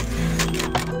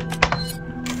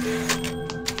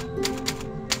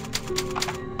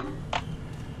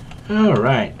 All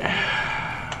right.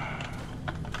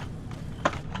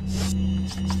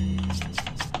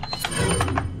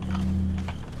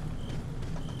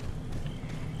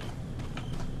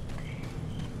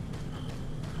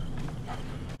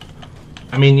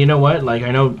 I mean, you know what? Like,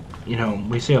 I know, you know,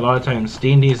 we say a lot of times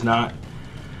D&D is not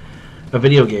a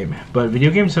video game, but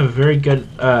video games have a very good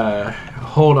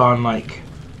hold on, like,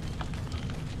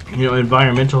 you know,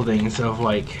 environmental things of,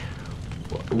 like,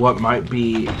 what might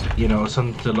be, you know,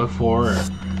 something to look for, or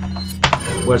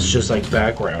what's just, like,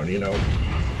 background, you know.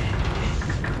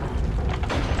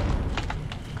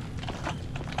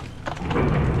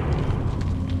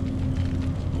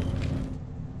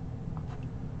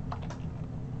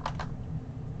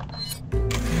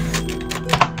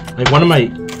 Like, one of my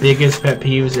biggest pet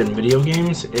peeves in video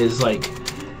games is like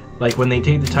when they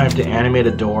take the time to animate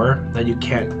a door that you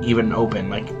can't even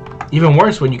open. Like, even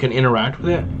worse when you can interact with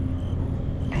it,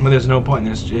 but there's no point.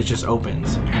 It just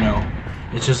opens. You know,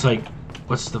 it's just like,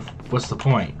 what's the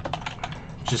point?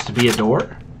 Just to be a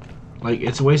door? Like,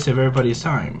 it's a waste of everybody's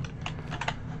time.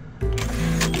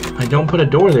 Like, don't put a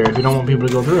door there if you don't want people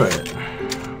to go through it.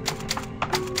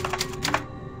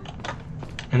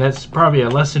 And that's probably a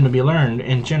lesson to be learned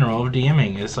in general of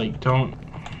DMing. It's like, don't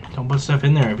put stuff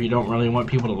in there if you don't really want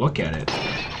people to look at it.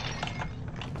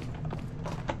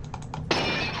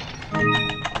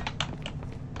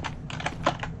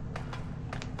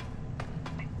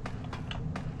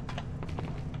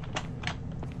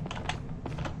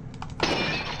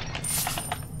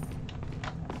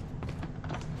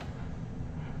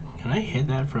 Can I hit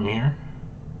that from here?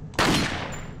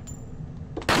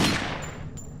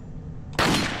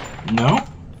 No,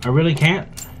 I really can't.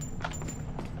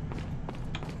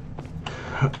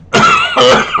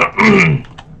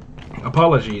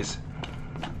 Apologies.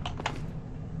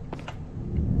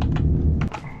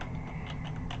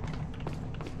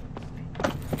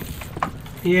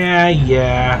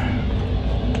 Yeah.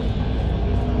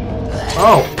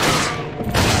 Oh.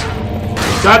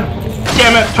 God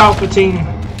damn it, Palpatine.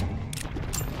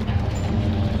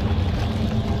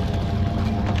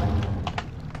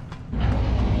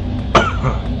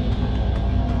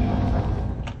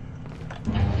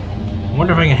 I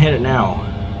wonder if I can hit it now.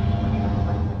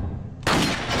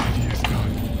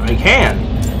 I can.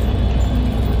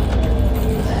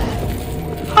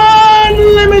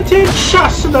 Unlimited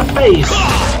shots to the face.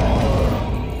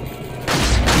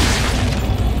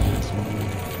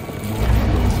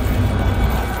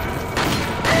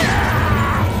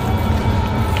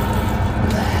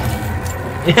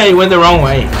 Yeah, he went the wrong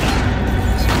way.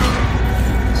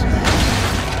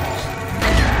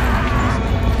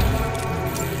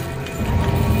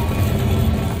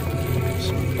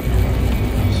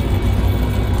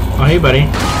 buddy.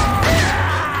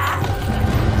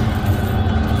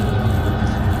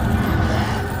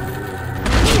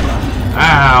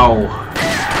 Ow!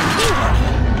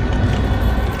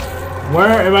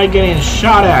 Where am I getting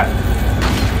shot at?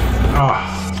 Oh.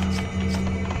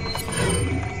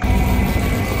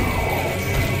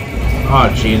 Oh,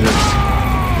 Jesus.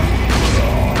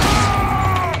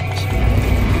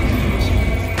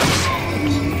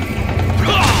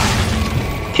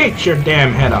 Kick your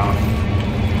damn head off.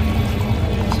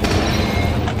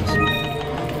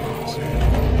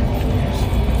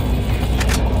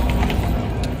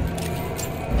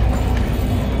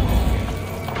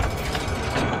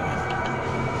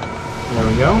 There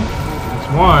we go. That's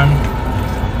one.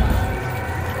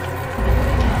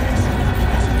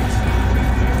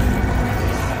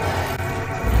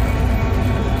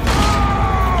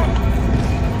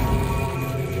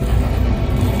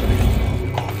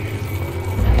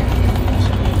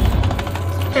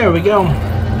 There we go.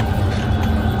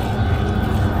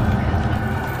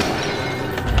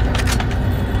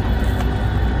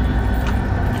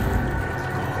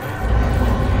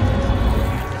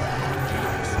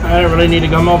 I don't really need to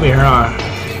come over here, huh?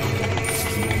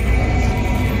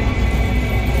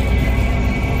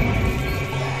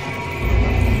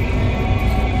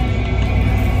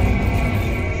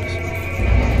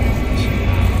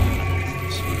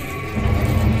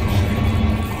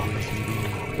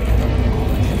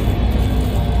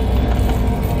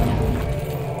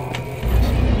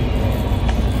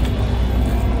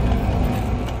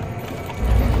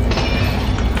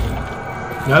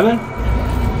 Nothing?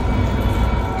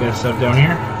 Got stuff down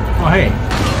here? Oh, hey.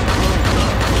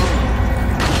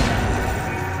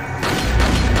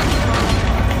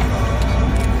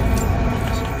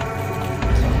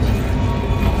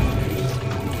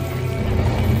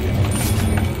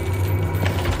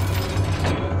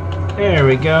 There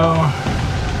we go.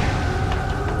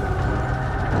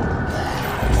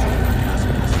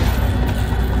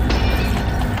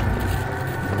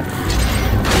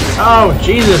 Oh,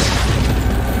 Jesus.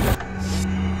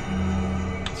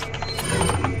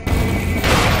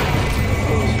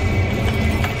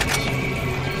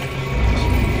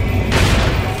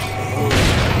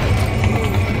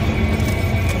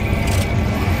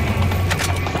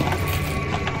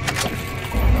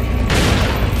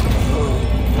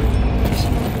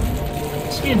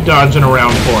 Dodging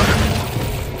around for her.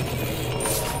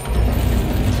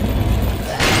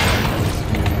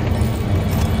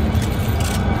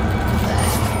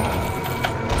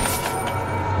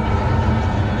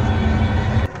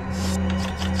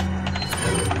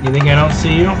 You think I don't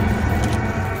see you?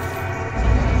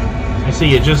 I see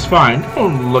you just fine.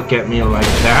 Don't look at me like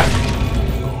that.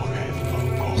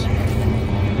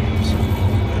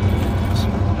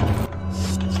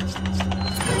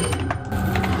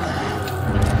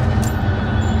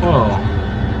 Whoa.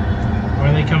 Where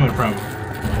are they coming from?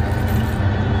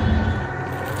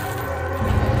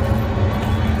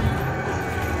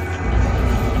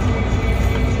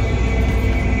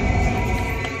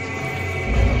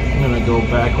 I'm gonna go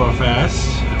back real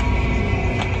fast.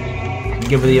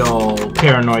 Give it the old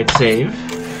paranoid save.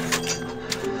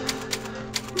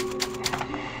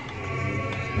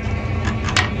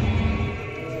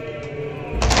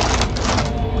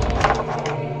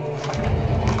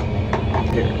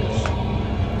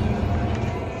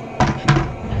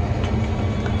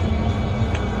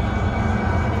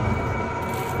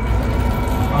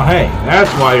 Oh, hey,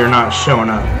 that's why you're not showing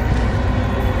up.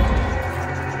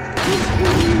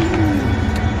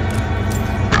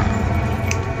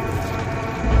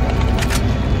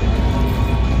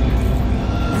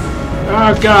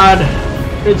 Oh God,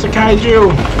 it's a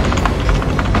kaiju.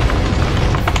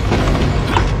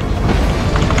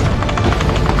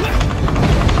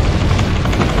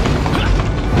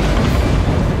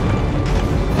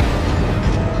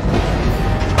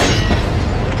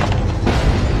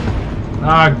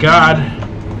 Oh God.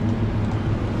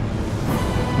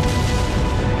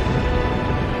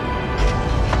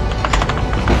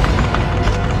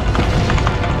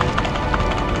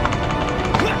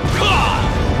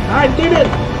 I did it!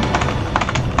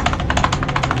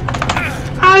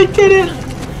 I did it!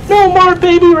 No more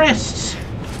baby wrists!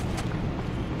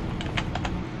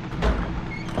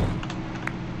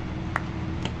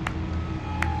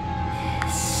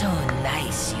 So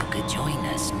nice you could join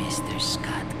us, Mr.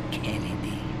 Scott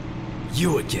Kennedy.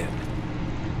 You again.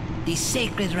 The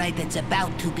sacred rite that's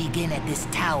about to begin at this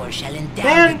tower shall endow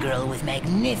Man. the girl with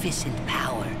magnificent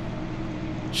power.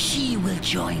 She will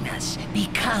join us,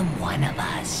 become one of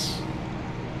us.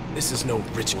 This is no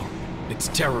ritual. It's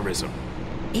terrorism.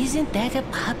 Isn't that a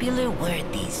popular word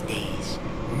these days?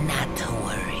 Not to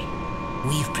worry.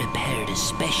 We've prepared a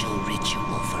special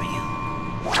ritual for you.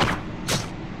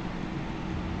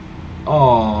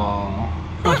 Oh,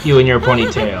 fuck you and your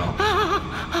ponytail.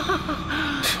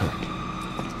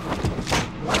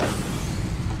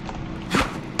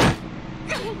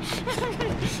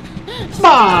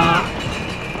 Bah!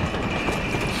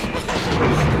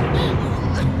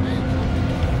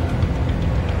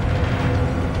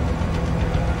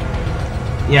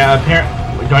 Yeah,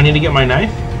 apparently. Do I need to get my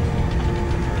knife?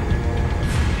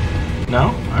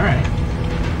 No? Alright.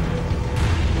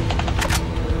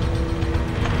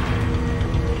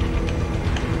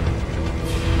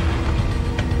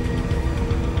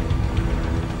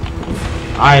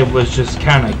 I was just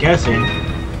kind of guessing.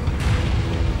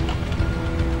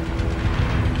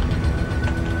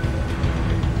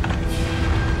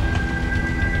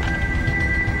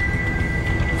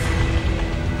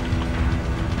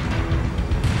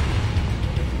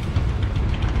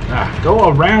 Go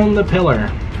around the pillar.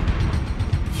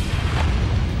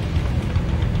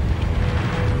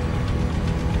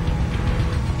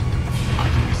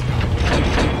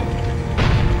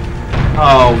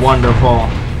 Oh, wonderful.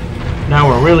 Now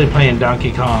we're really playing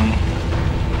Donkey Kong.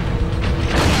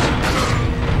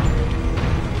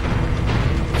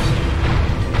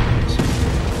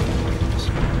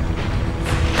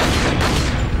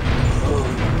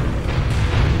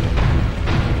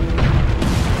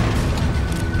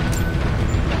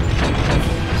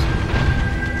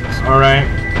 Alright.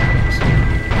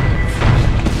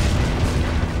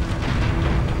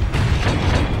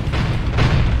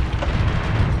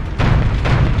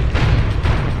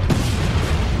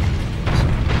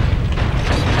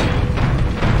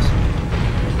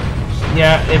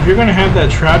 Yeah, if you're gonna have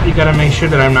that trap, you gotta make sure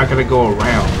that I'm not gonna go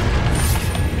around.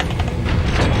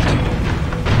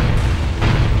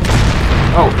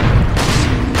 Oh.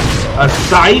 A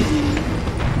scythe?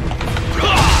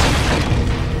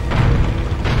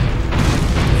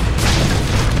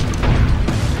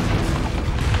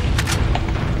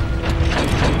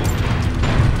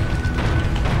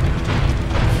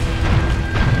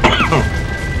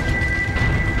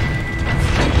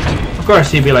 Of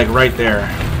course, he'd be like right there.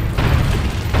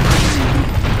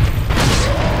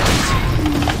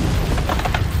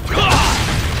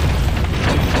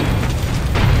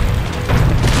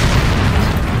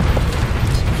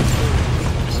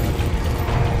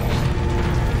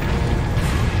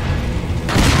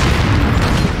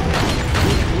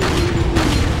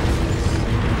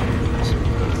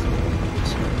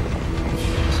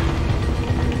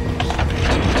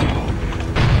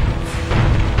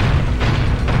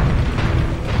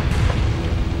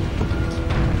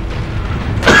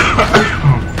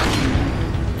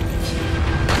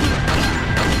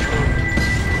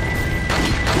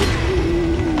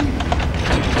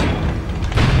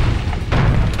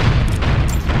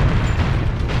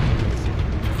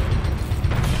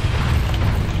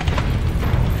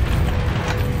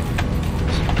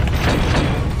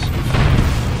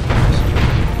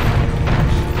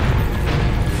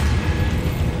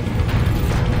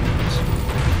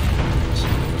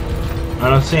 I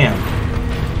don't see him.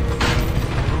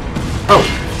 Oh!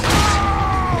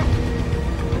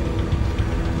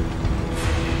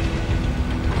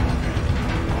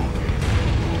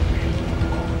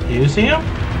 Do you see him?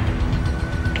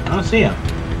 I don't see him.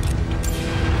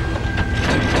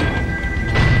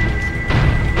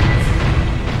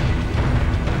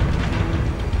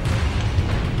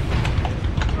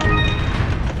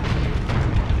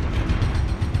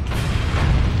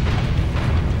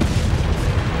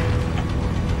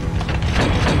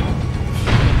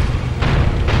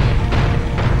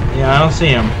 Yeah, I don't see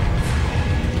him.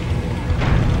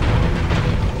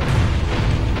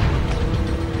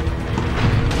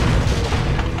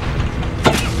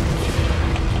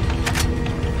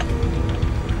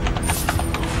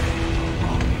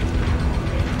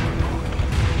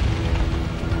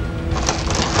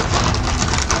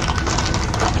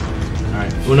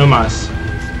 Alright, uno mas.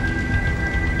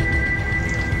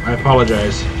 I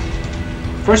apologize.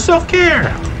 For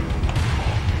self-care!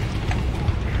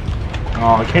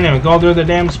 Oh, I can't even go through the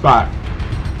damn spot.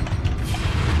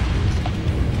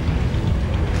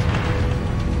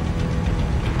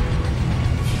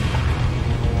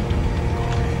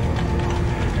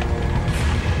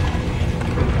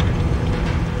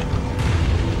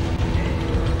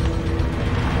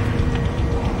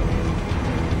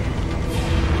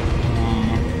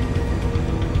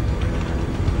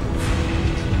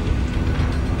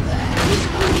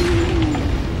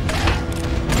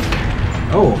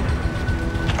 Oh.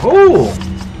 Oh!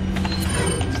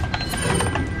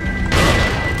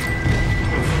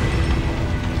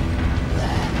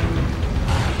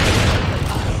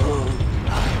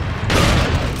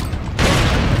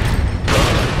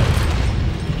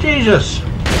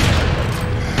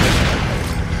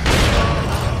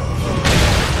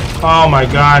 Oh my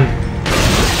god.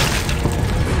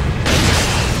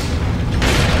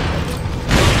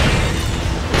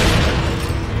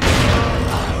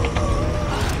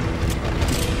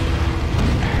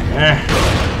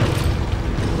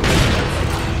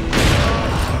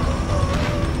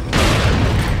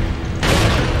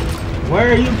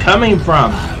 Where are you coming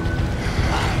from?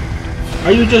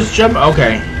 Are you just jumping?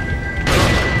 Okay.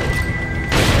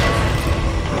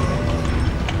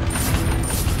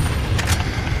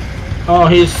 Oh,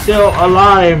 he's still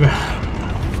alive.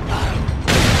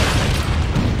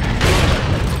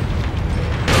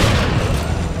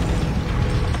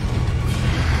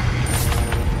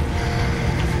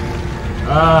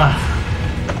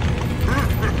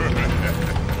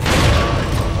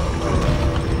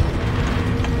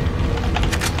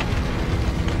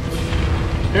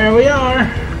 There we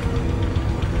are.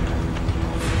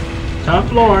 Top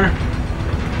floor.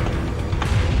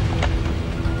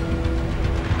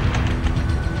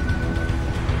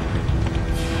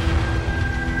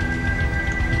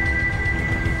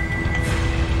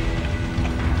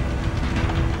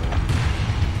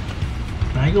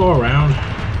 Can I go around?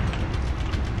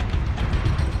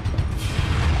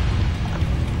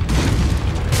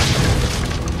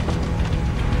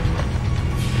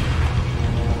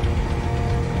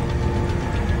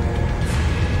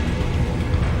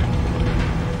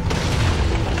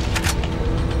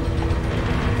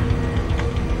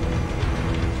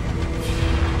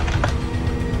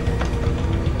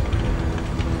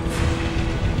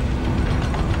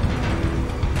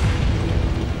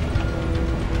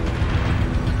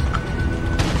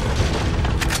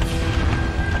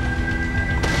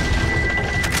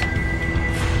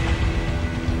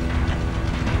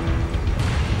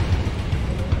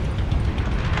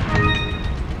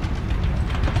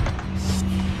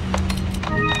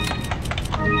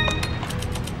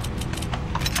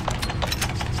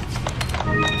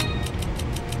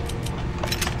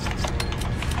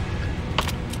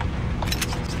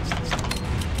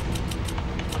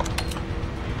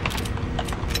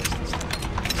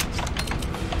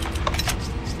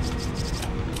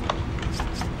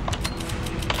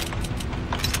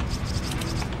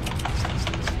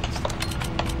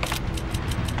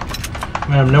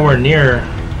 I'm nowhere near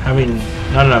having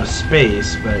not enough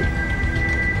space, but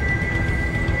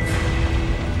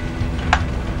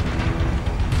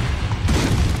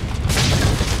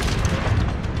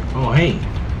oh hey,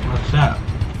 what's that?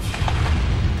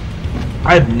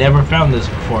 I've never found this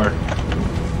before.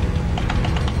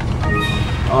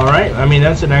 Alright, I mean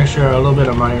that's an extra a little bit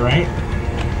of money, right?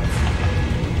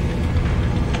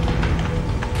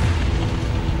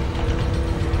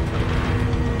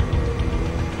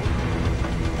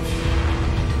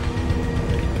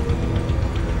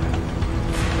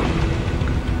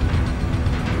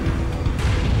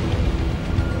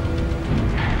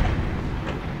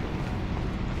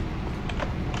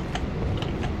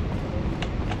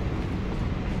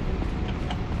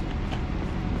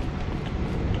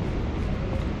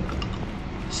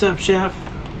 What's up, chef?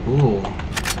 Ooh.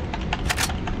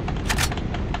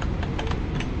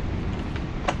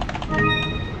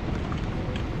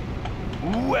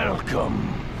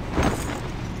 Welcome.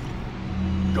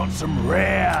 Got some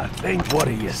rare things. What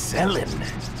are you selling?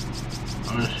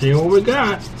 Let's see what we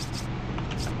got.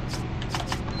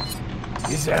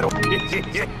 Is that all?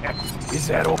 Is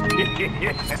that all?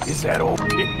 Is that all?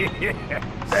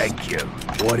 Thank you.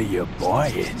 What are you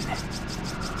buying?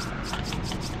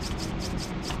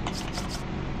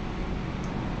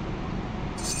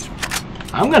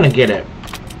 I'm gonna get it.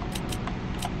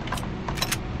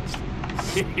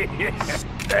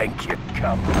 Thank you.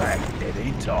 Come back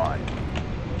anytime.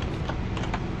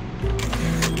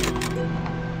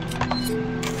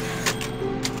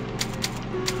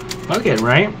 Fuck it,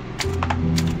 right?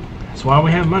 That's why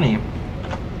we have money.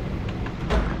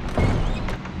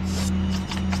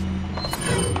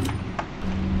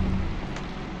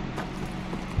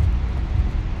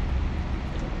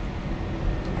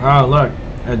 Oh, look.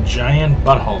 A giant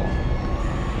butthole.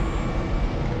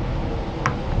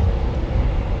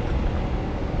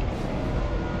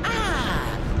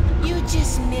 Ah, you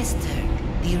just missed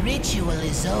her. The ritual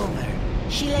is over.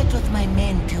 She left with my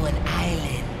men to an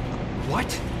island.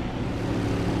 What?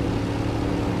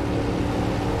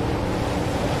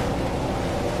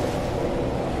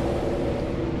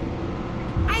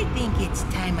 I think it's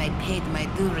time I paid my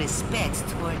due respects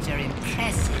towards your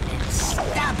impressive and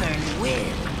stubborn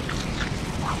will.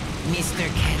 Mr.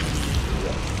 Kennedy,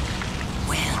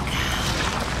 welcome.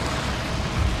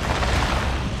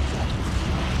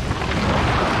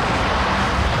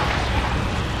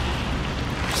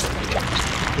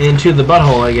 Into the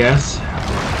butthole, I guess.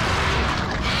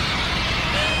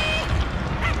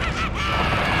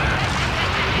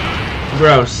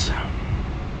 gross.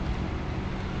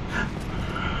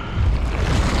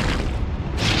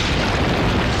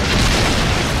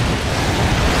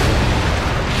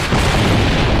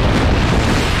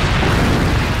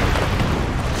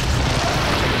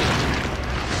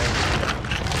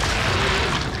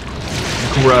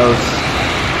 Gross.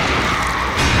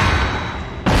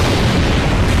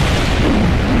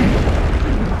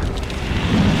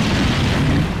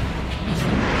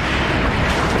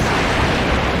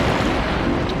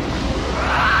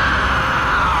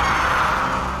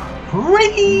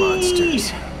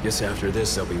 Monsters. Guess after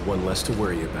this there'll be one less to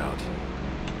worry about.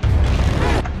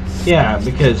 Yeah,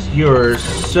 because you're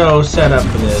so set up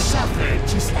for this.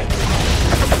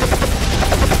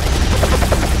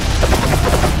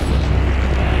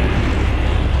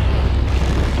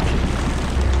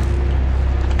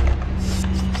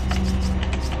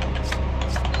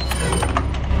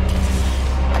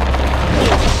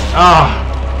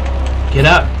 Oh, get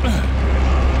up.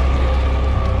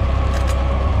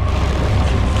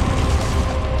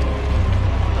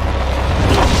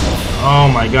 Oh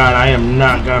my god, I am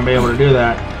not gonna be able to do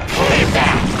that.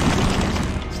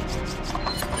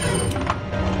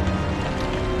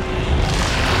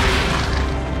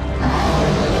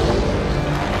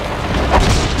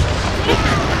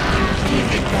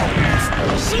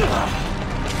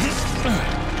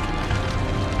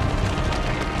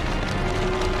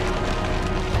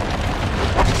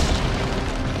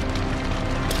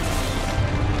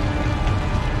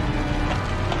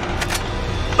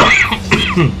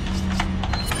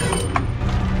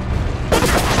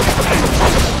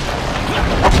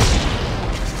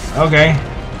 Okay.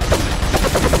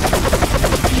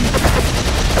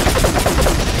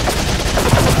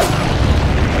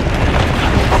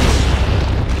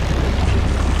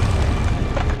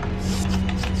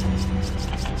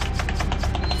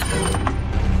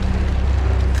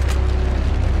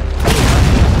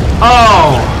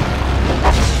 Oh!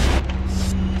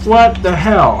 What the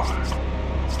hell?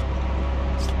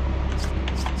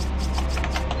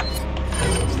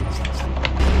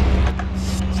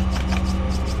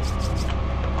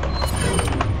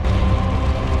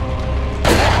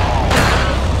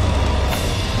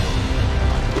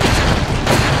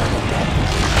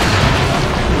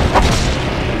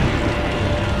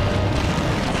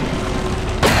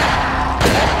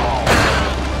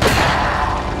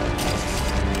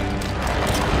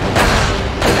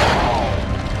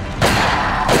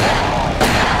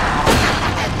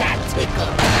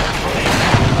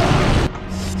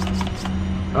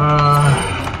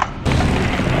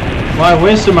 Well, I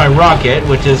wasted my rocket,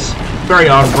 which is very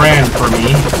on brand for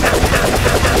me.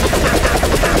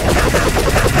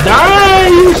 Die,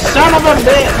 you son of a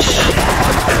bitch!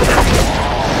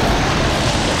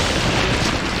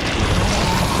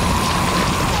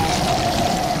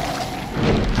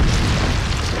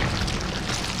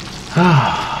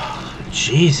 Ah,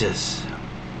 Jesus.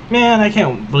 Man, I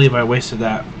can't believe I wasted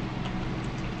that.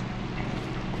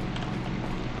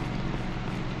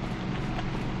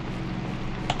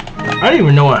 I don't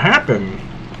even know what happened.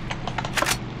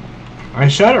 I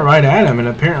shot it right at him and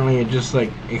apparently it just like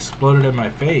exploded in my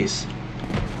face.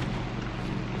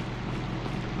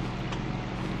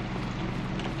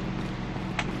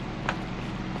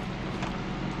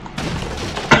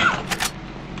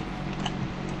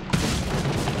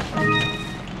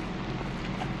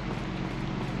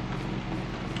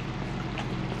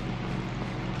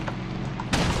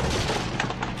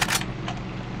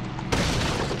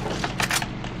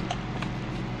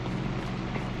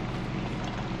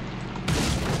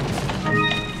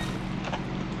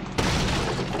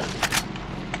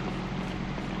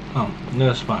 Oh,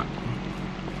 no spot.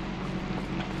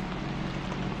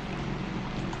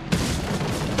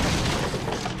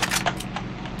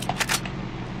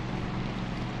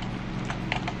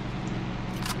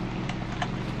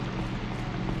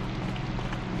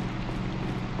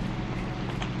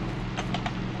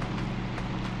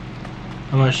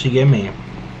 How much she give me?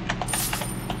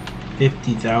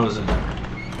 50,000.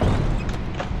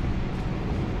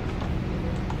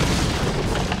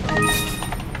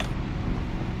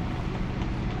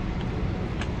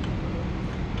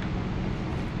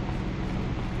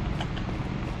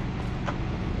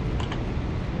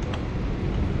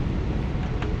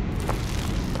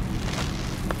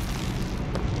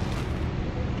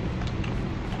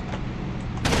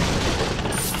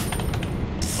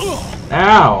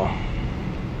 Ow!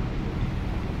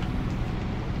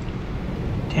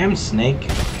 Damn snake.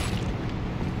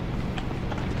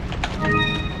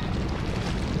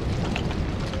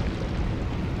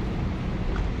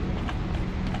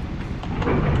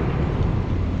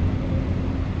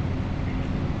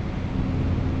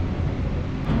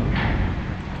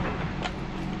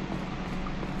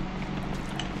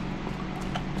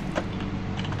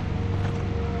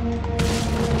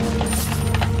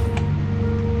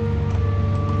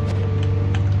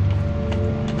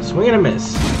 Swing and a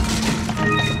miss.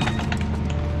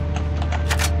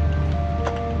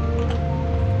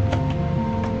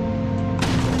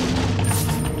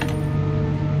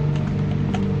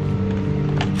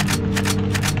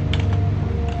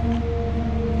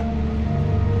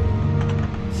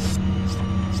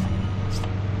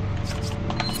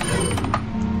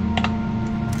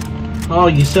 Oh,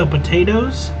 you sell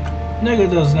potatoes? Look at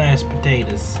those nice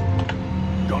potatoes.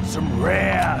 Got some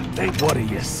rare thing. What are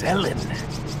you selling?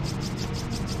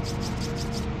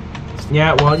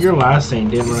 Yeah, well, your last thing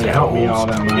didn't really help me all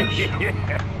that much.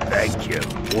 Thank you.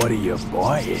 What are you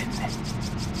buying?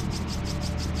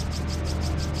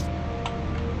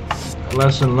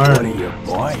 Lesson What are learned. you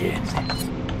buying?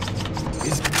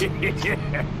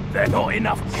 There's not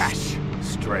enough cash,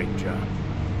 stranger.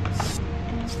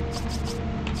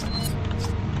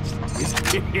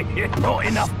 Not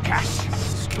enough cash,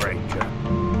 stranger.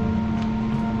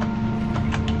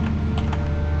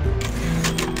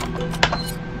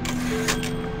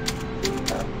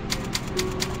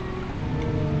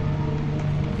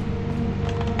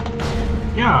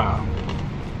 Yeah.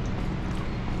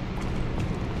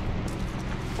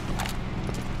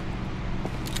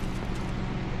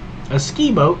 A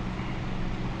ski boat.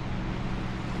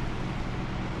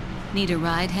 Need a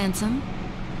ride, handsome?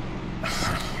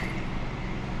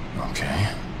 Okay.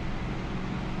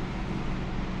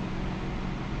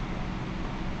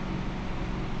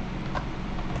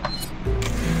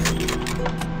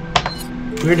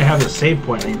 Weird to have a save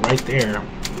point like right there.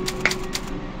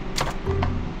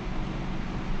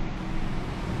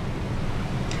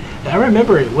 I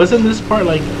remember it. Wasn't this part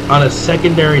like on a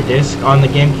secondary disc on the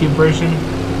GameCube version?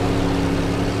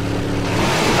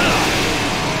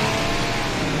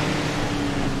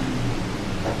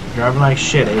 Driving like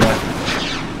shit, Ada.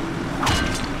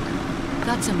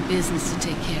 Got some business to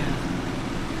take care of.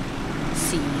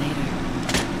 See you later.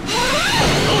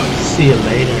 See you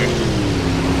later.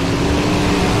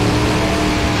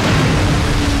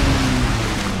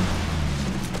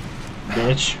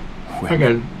 Bitch. I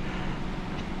got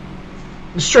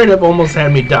straight up almost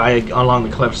had me die along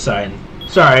the cliffside.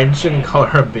 Sorry, I shouldn't call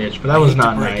her a bitch, but that was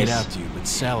not break it nice. out to you, but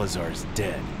Salazar's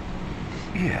dead.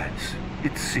 Yes,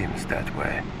 it seems that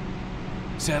way.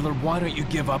 Sadler, why don't you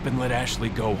give up and let Ashley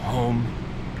go home?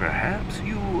 Perhaps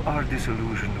you are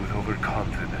disillusioned with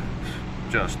overconfidence,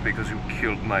 just because you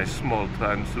killed my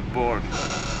small-time subordinate.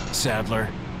 Sadler,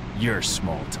 you're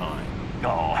small time.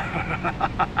 Oh.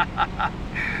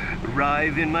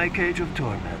 Writhe in my cage of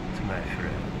torment, my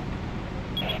friend.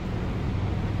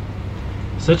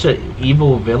 Such an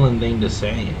evil villain thing to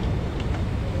say.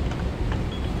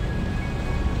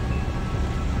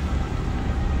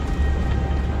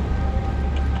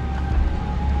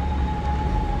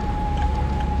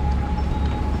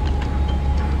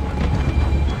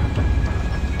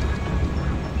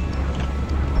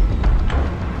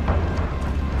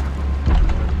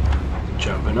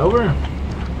 Jumping over.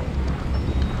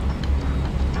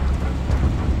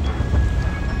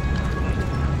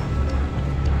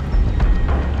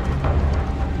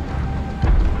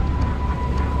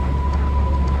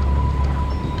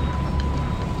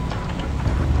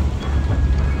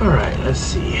 Alright, let's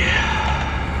see.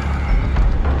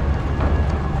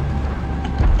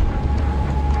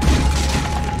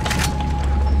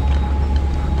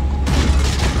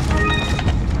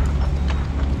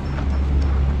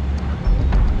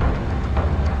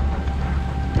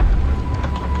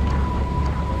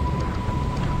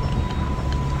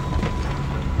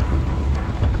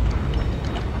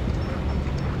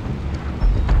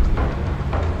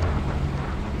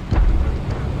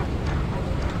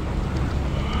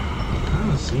 I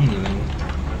don't see anything.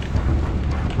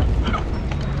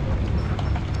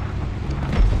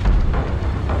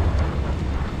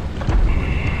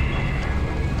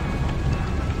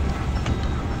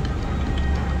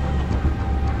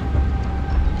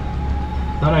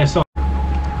 Thought I saw.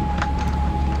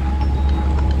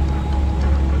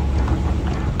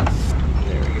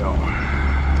 There we go.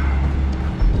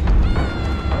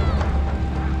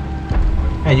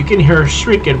 And you can hear her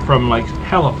shrieking from like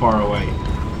hella far away.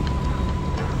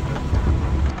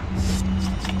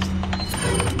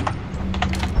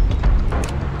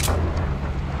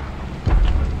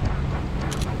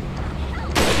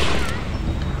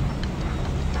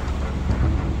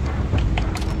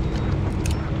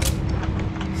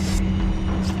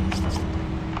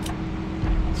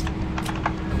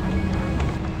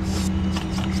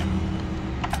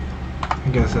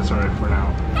 I guess that's alright for now.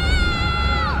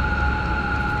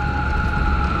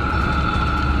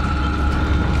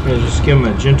 Yeah, just give him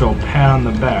a gentle pat on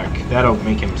the back. That'll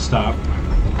make him stop.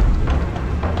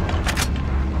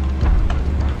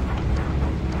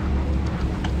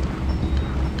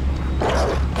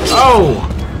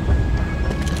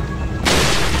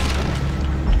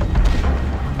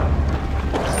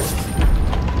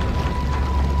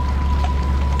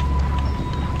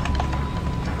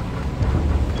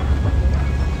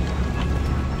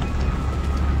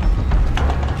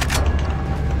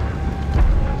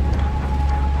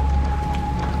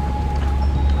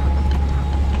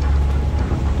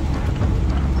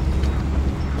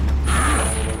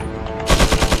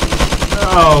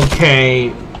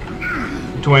 Okay,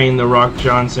 Dwayne "The Rock"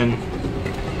 Johnson.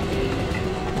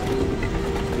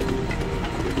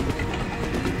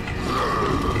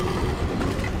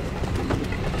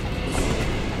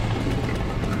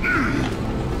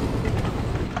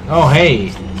 Oh,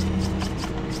 hey.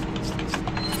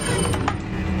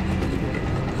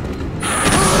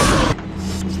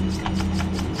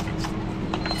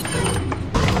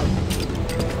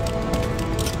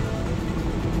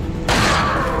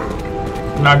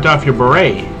 Knocked off your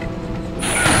beret.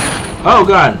 Oh,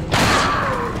 God.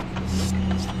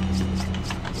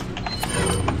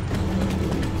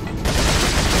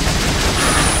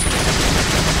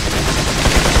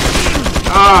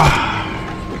 Ah.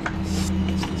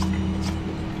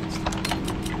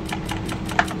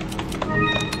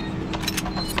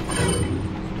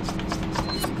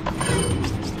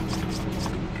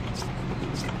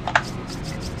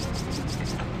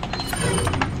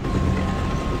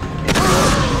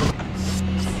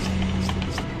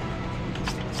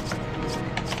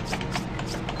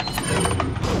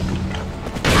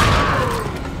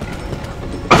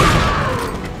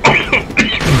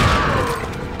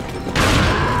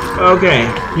 Okay,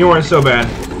 you weren't so bad.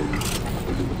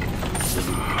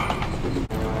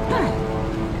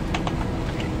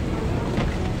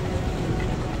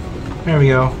 There we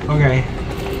go. Okay.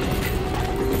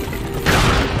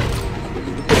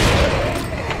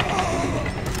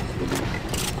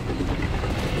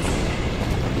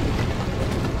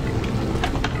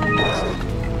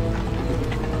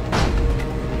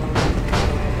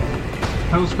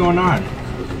 What's going on?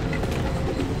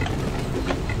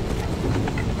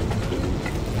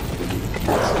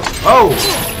 Oh!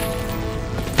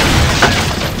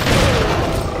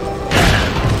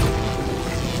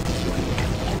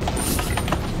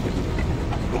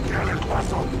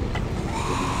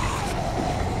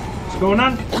 What's going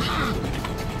on?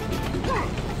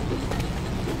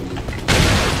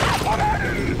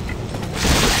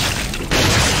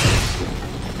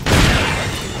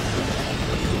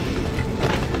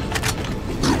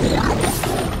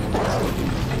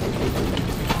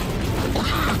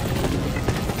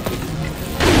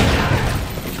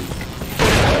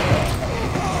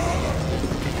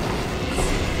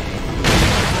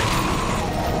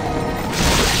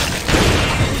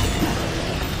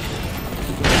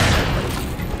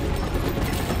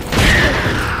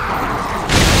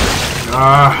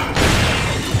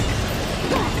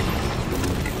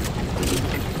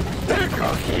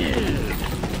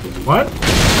 What?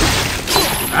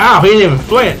 Ow, he didn't even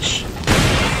flinch.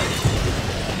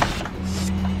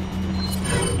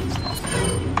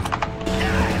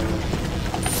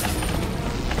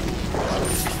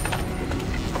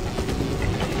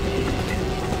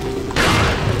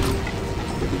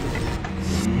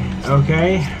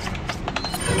 Okay.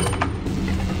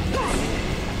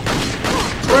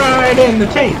 Right in the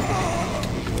tape.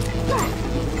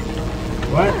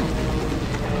 What?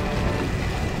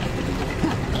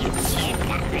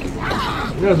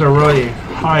 That was a really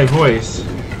high voice.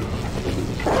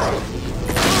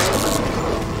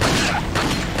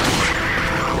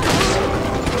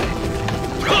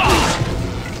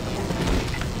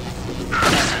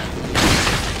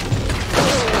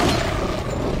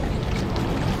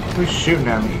 Who's shooting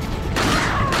at me?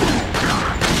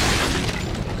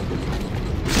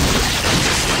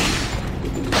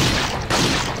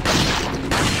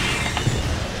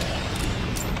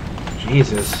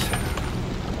 Jesus.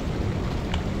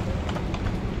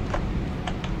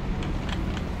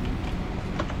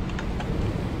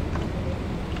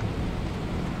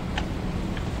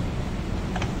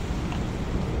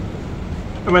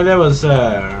 I mean, that was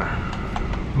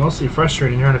mostly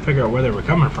frustrating trying to figure out where they were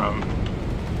coming from.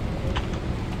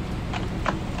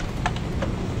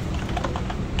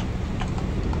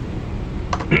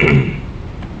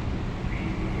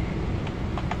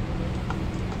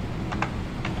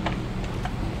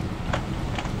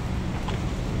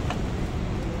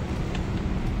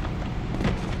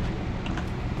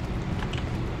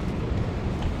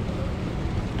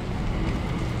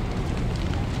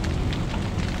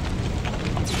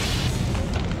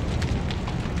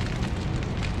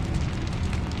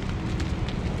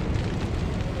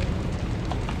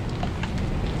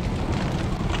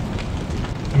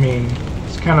 I mean,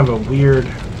 it's kind of a weird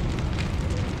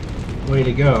way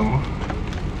to go.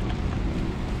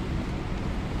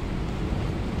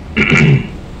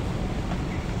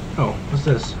 Oh, what's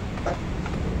this?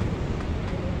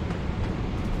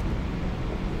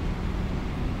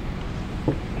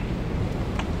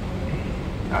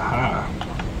 Aha.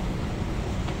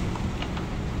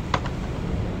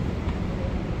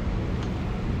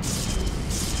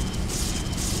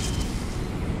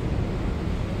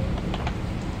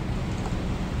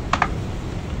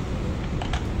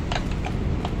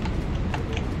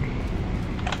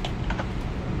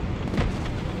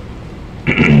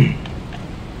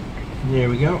 There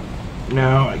we go.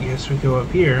 Now I guess we go up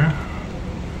here.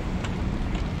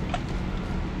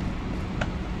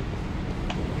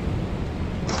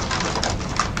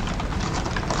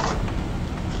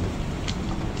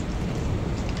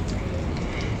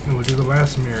 And we'll do the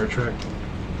last mirror trick.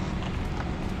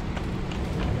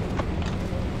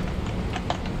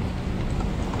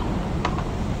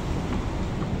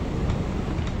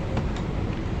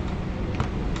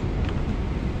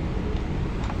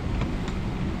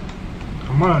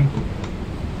 Come on.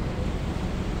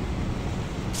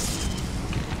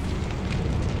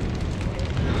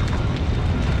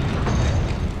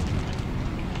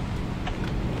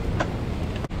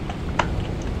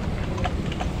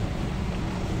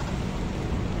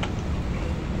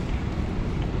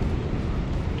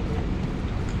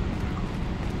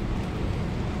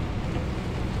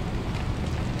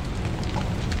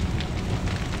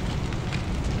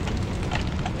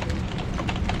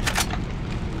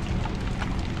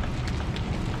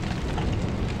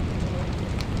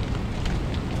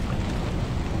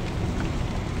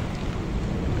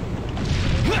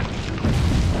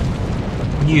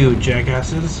 You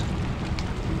jackasses.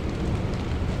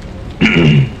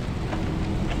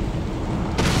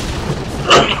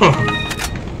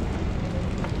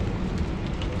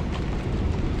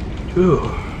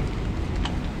 Ooh.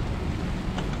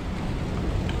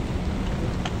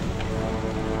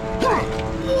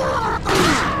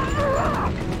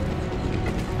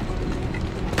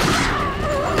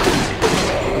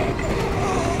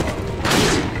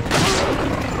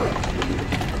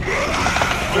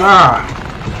 Ah.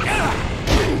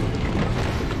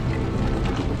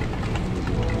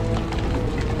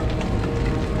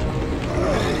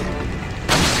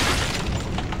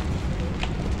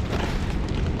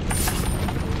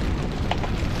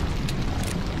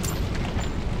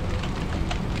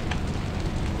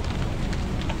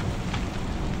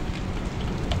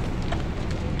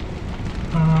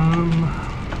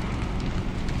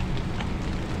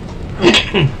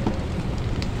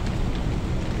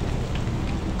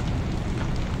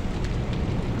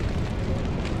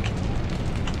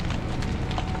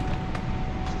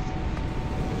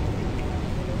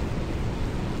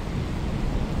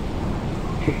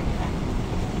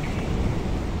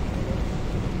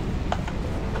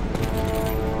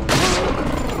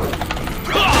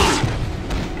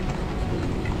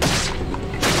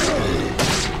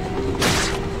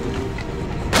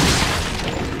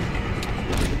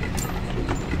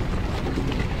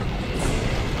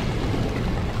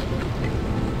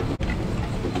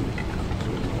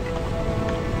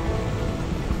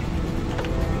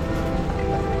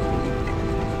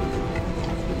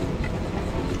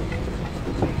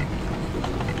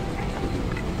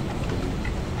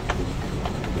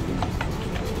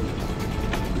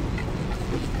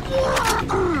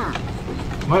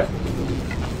 What?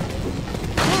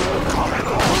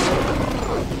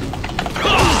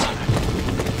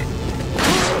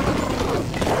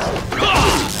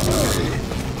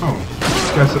 Oh,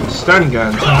 got some stun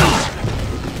guns, huh?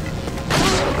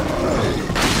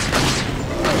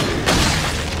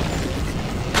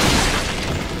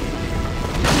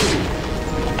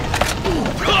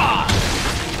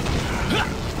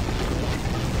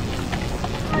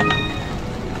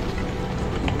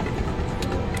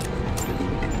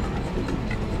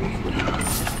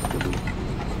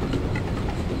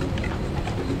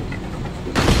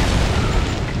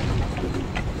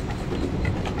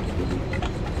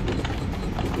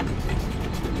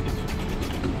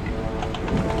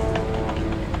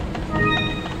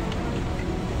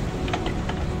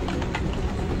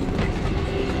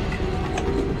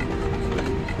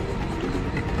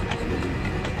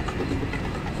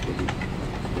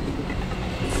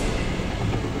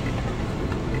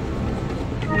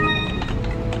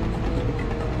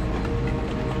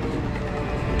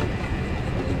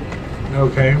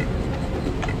 Okay.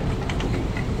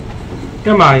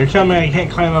 Come on, you're telling me I can't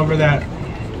climb over that?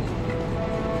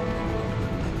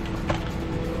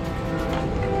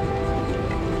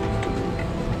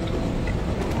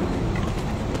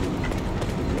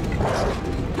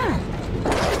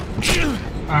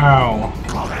 Ow.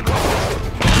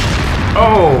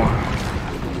 Oh!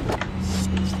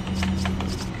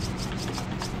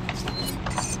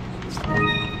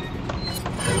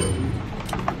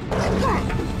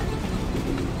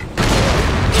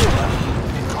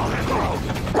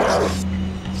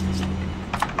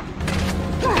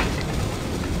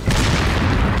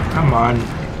 Come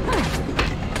on.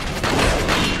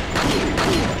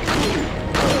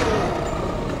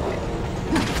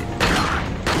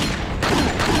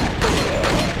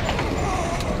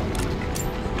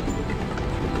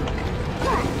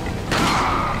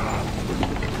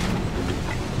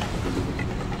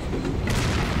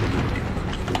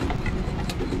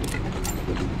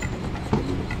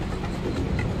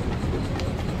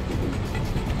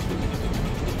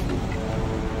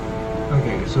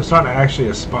 So it's not actually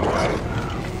a spotlight.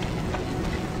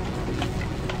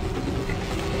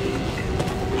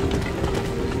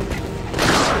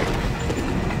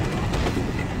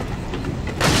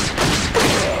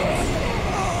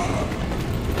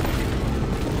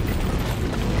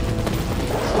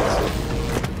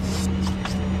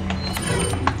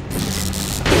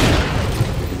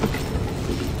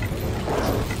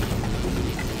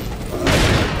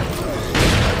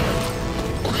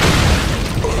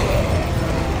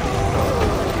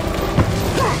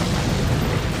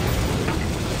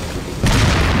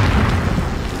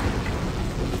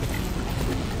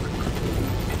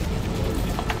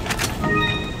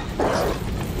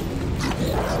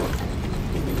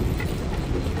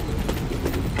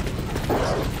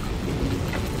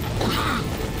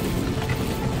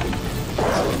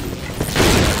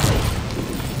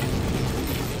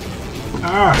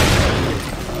 Ah!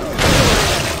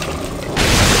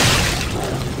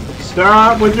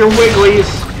 Stop with your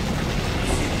wigglies!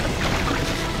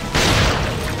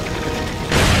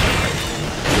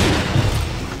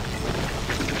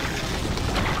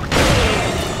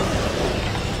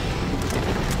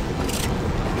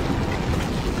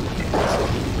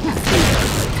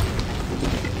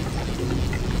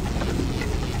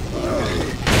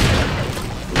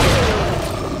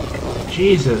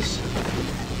 Jesus.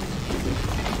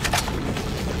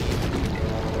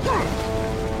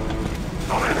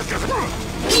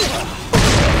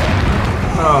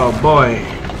 Oh boy.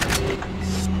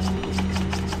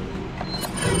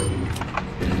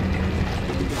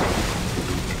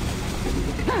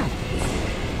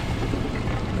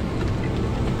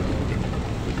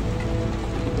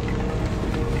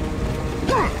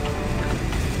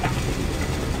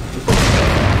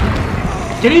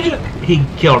 Did he just... He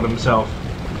killed himself.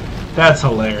 That's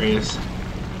hilarious.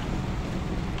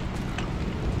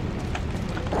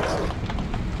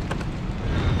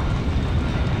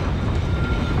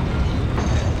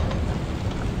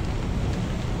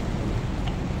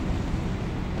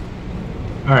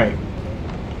 Alright.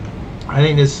 I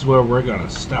think this is where we're gonna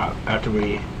stop after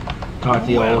we talk to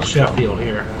the old Sheffield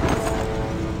here.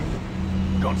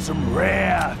 Got some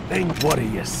rare things. What are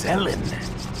you selling?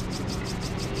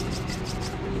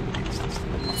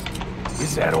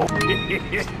 Is that all?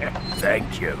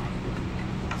 Thank you.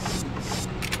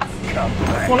 Come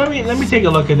back. Well, let me take a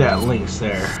look at that links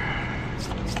there.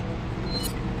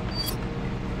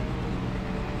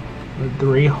 The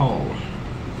 3 holes.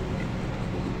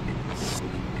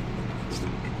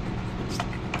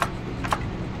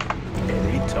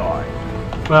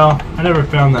 Anytime. Well, I never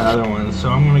found that other one, so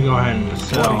I'm gonna go ahead and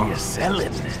sell. What are you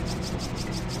selling?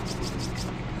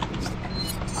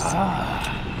 Ah.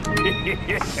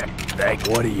 Thank.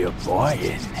 What are you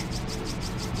buying?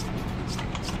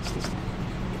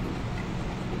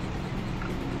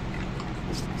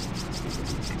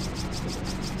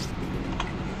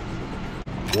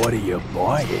 What are you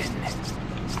buying?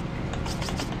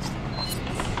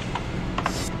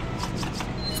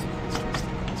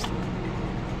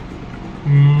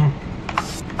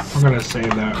 We're gonna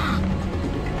save that.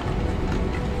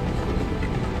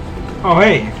 Oh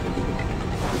hey!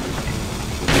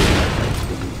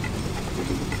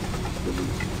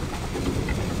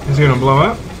 Is it gonna blow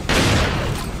up?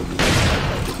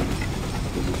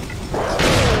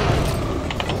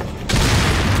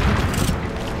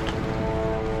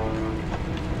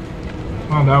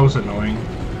 Oh, that was annoying.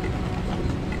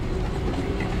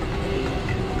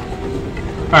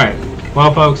 Alright,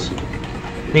 well folks,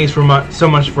 thanks for so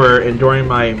much for enduring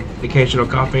my occasional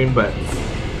coughing, but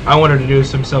I wanted to do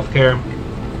some self-care.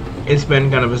 It's been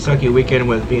kind of a sucky weekend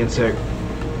with being sick,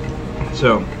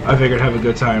 so I figured have a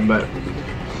good time, but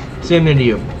same thing to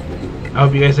you. I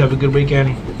hope you guys have a good weekend.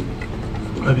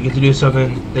 I hope you get to do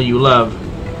something that you love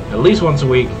at least once a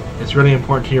week. It's really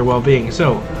important to your well-being.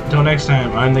 So, until next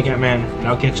time, I'm the Catman, and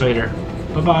I'll catch you later.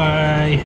 Bye-bye!